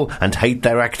people and hate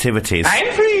their activities.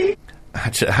 I'm free!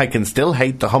 I can still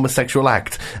hate the homosexual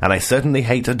act, and I certainly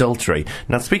hate adultery."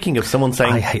 Now, speaking of someone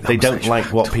saying they don't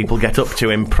like what people get up to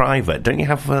in private, don't you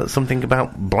have something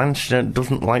about Blanche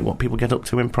doesn't like what people get up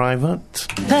to in private?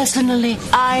 Personally,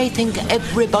 I think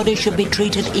everybody should be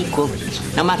treated equal,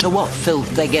 no matter what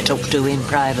filth they get up to in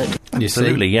private.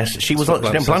 Absolutely, yes. She was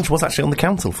Blanche was actually on the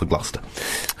council for Gloucester.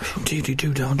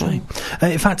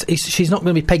 In fact, she's not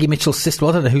going to be Peggy Mitchell's sister.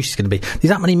 Well, I don't know who she's going to be. There's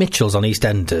that many Mitchells on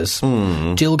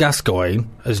EastEnders. Jill Gascoigne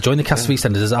has joined the cast of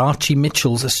EastEnders as Archie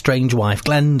Mitchell's estranged wife,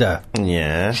 Glenda.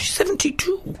 Yeah. She's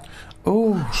 72.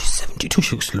 Oh, she's 72.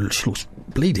 She looks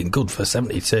bleeding good for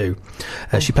 72.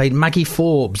 She played Maggie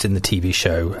Forbes in the TV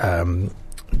show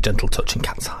Gentle Touch and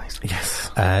Cat's Eyes. Yes.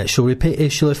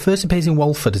 She'll first appear in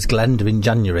Walford as Glenda in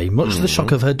January, much to the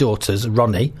shock of her daughters,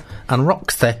 Ronnie and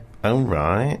Roxy. Oh,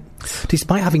 right.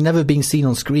 Despite having never been seen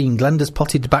on screen, Glenda's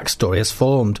potted backstory has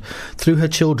formed through her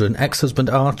children, ex-husband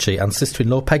Archie and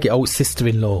sister-in-law Peggy. Oh,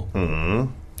 sister-in-law.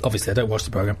 Obviously, I don't watch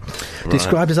the programme.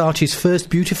 Described as Archie's first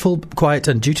beautiful, quiet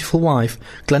and dutiful wife,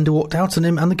 Glenda walked out on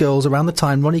him and the girls around the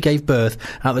time Ronnie gave birth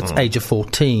at the age of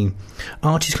 14.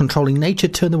 Archie's controlling nature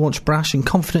turned the once brash and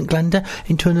confident Glenda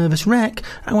into a nervous wreck,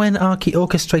 and when Archie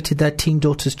orchestrated their teen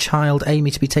daughter's child,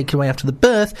 Amy, to be taken away after the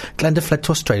birth, Glenda fled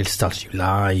to Australia to start a new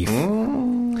life.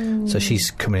 So she's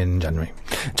coming in January.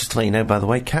 Just to let you know, by the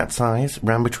way, Cat's Eyes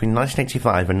ran between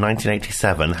 1985 and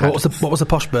 1987. What was the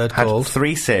posh bird called?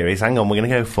 3 series. Hang on, we're going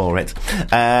to go for it.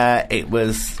 It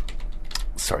was...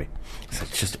 Sorry.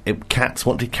 Cats.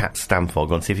 What did Cats stand for?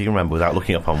 Go on, see if you can remember without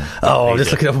looking up on... I'm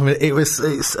just looking up on it.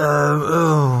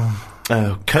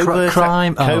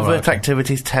 Covert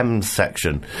Activities Thames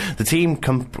section. The team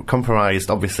comprised,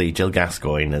 obviously, Jill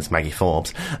Gascoigne as Maggie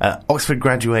Forbes, Oxford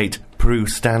graduate Prue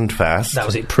Standfast. That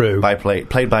was it, Prue.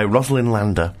 Played by Rosalind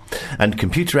Lander, and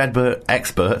computer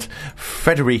expert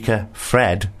Frederica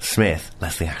Fred Smith,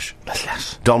 Leslie Ash.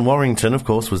 Don Warrington, of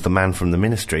course, was the man from the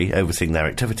Ministry overseeing their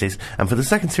activities, and for the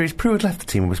second series, Prue had left the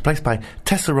team and was placed by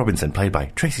Tessa Robinson, played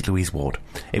by Tracy Louise Ward.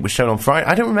 It was shown on Friday.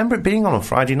 I don't remember it being on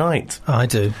Friday night. Oh, I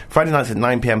do. Friday nights at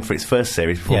 9 p.m. for its first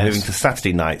series, before moving to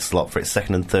Saturday night slot for its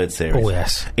second and third series. Oh,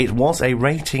 yes. It was a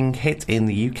rating hit in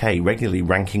the UK, regularly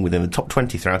ranking within the top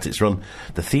 20 throughout its run.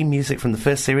 The theme music from the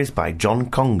first series by John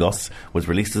Kongos was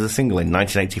released as a single in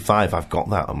 1985. I've got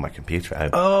that on my computer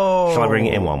at home. Oh. Shall I bring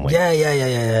it in one week?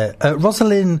 Yeah.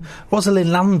 Rosalind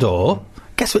Landor,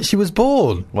 guess what she was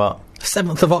born? What?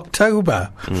 7th of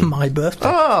October, my birthday.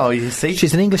 Oh, you see.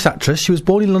 She's an English actress. She was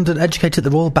born in London, educated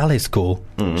at the Royal Ballet School.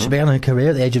 She began her career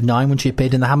at the age of 9 when she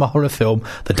appeared in the Hammer horror film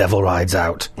The Devil Rides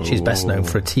Out. She's best known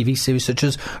for a TV series such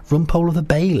as Rumpole of the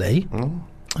Bailey.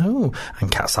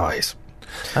 And Cat's Eyes.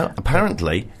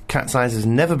 Apparently, Cat's Eyes has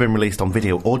never been released on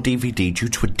video or DVD due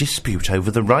to a dispute over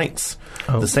the rights.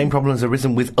 The same problem has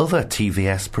arisen with other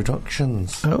TVS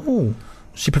productions.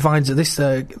 She provides this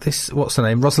what's her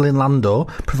name? Rosalind Landor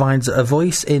provides a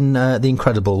voice in The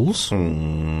Incredibles.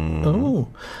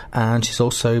 And she's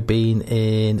also been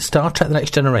in Star Trek: The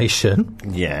Next Generation.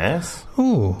 Yes.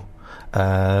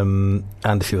 And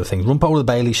a few other things. Rumpole of the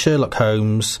Bailey, Sherlock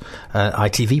Holmes,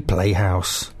 ITV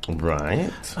Playhouse.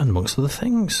 Right. And amongst other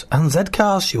things. And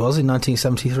Z-Cars she was in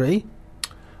 1973.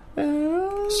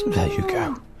 So there you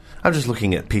go. I'm just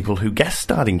looking at people who guest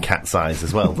starred in Cat's Eyes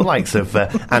as well. The likes of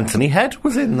Anthony Head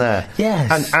was in there.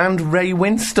 Yes. And Ray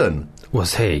Winston.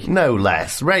 Was he? No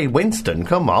less. Ray Winston,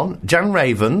 come on. Jan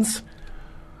Ravens,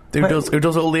 who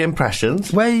does all the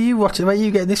impressions. Where are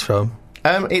you getting this from?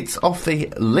 It's off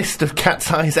the list of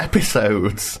Cat's Eyes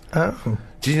episodes. Oh.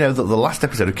 Did you know that the last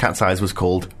episode of Cat's Eyes was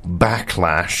called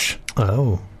Backlash?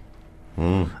 Oh.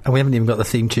 And we haven't even got the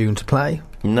theme tune to play.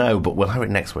 No, but we'll have it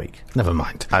next week. Never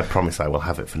mind. I promise I will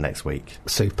have it for next week.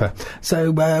 Super.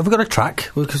 So, have we got a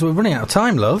track? Because we're running out of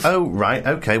time, love. Oh, right,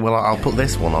 okay. Well, I'll put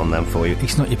this one on then for you.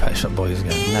 It's not your Pet Shop Boys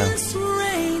again. No. It's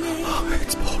raining. Oh,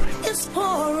 it's boring. It's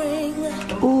pouring.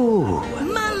 Ooh,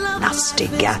 nasty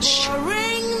gash.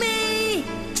 Bring me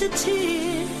to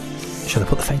tears. Should I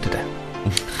put the fader down?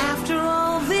 After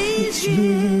all these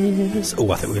years.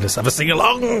 Oh, I think we're going to have a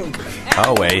sing-along.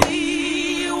 Are we?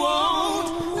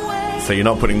 So you're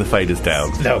not putting the faders down?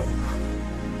 No.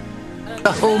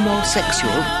 A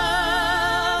homosexual?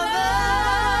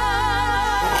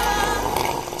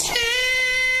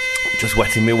 Just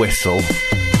wetting my whistle.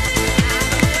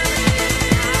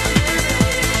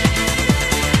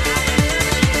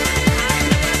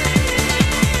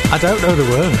 I don't know the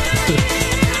word.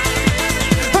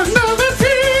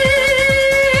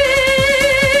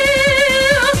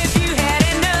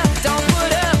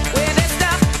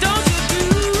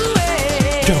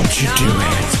 Don't you do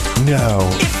it. No.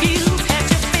 If you've had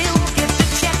your fill, get the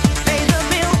check, pay the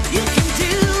bill, you can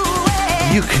do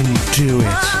it. You can do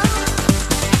it.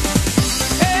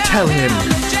 Tell him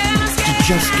to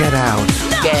just get out.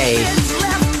 Gay.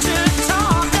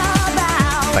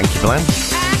 Thank you, Glenn.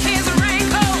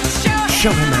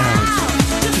 Show him out.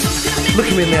 Just look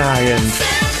him in the eye and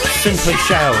simply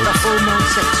shout. A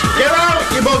homosexual. Get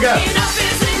out, you bugger!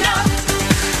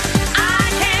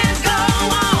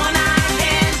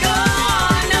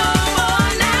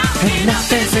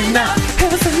 Enough is enough.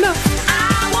 It's enough. I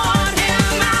want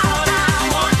him out. I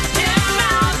want him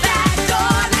out that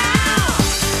door now.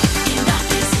 Enough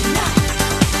is enough.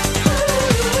 Oh,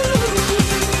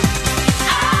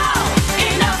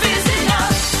 enough is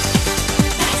enough.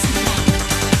 That's enough.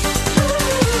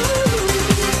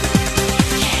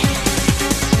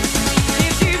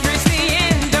 If you've reached the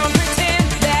end, don't pretend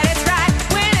that it's right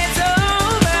when it's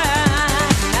over.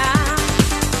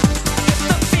 If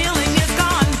the feeling is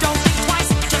gone, don't think twice.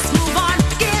 Just move on.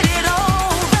 Get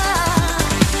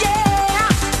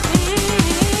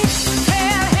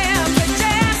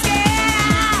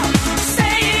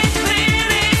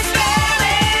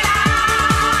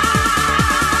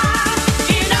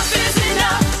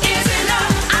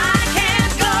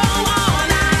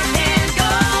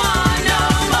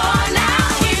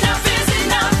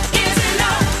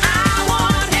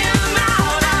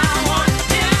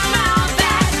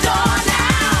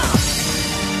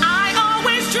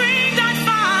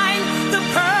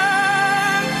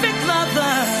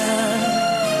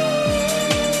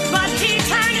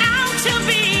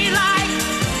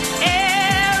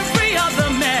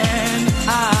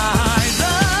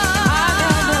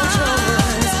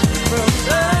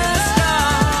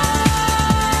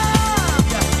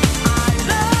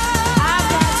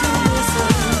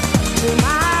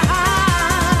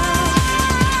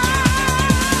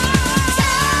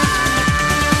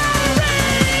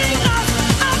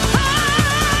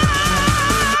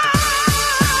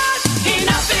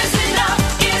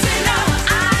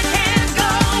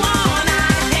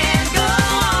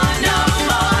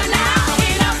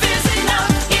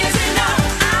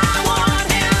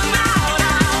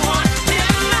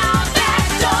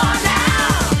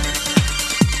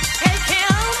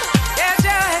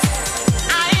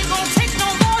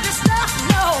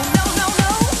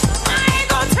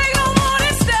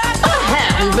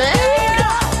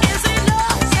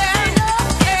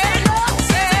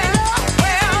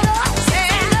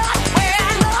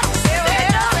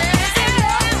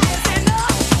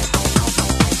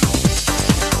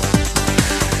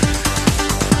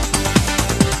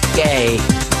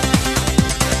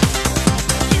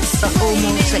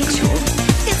sexual.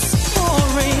 It's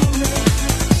boring.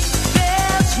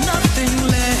 There's nothing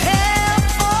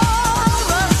left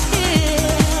for us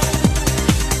here,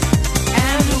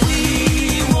 and we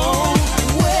won't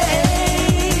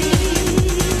wait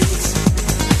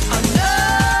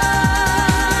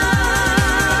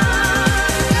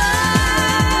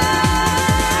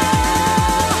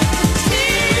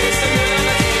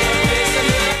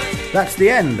That's the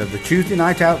end of the Tuesday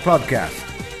Night Out podcast.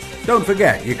 Don't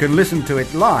forget, you can listen to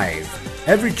it live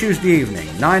every Tuesday evening,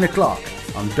 9 o'clock,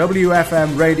 on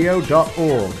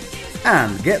wfmradio.org.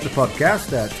 And get the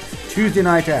podcast at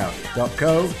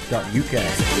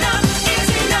tuesdaynightout.co.uk.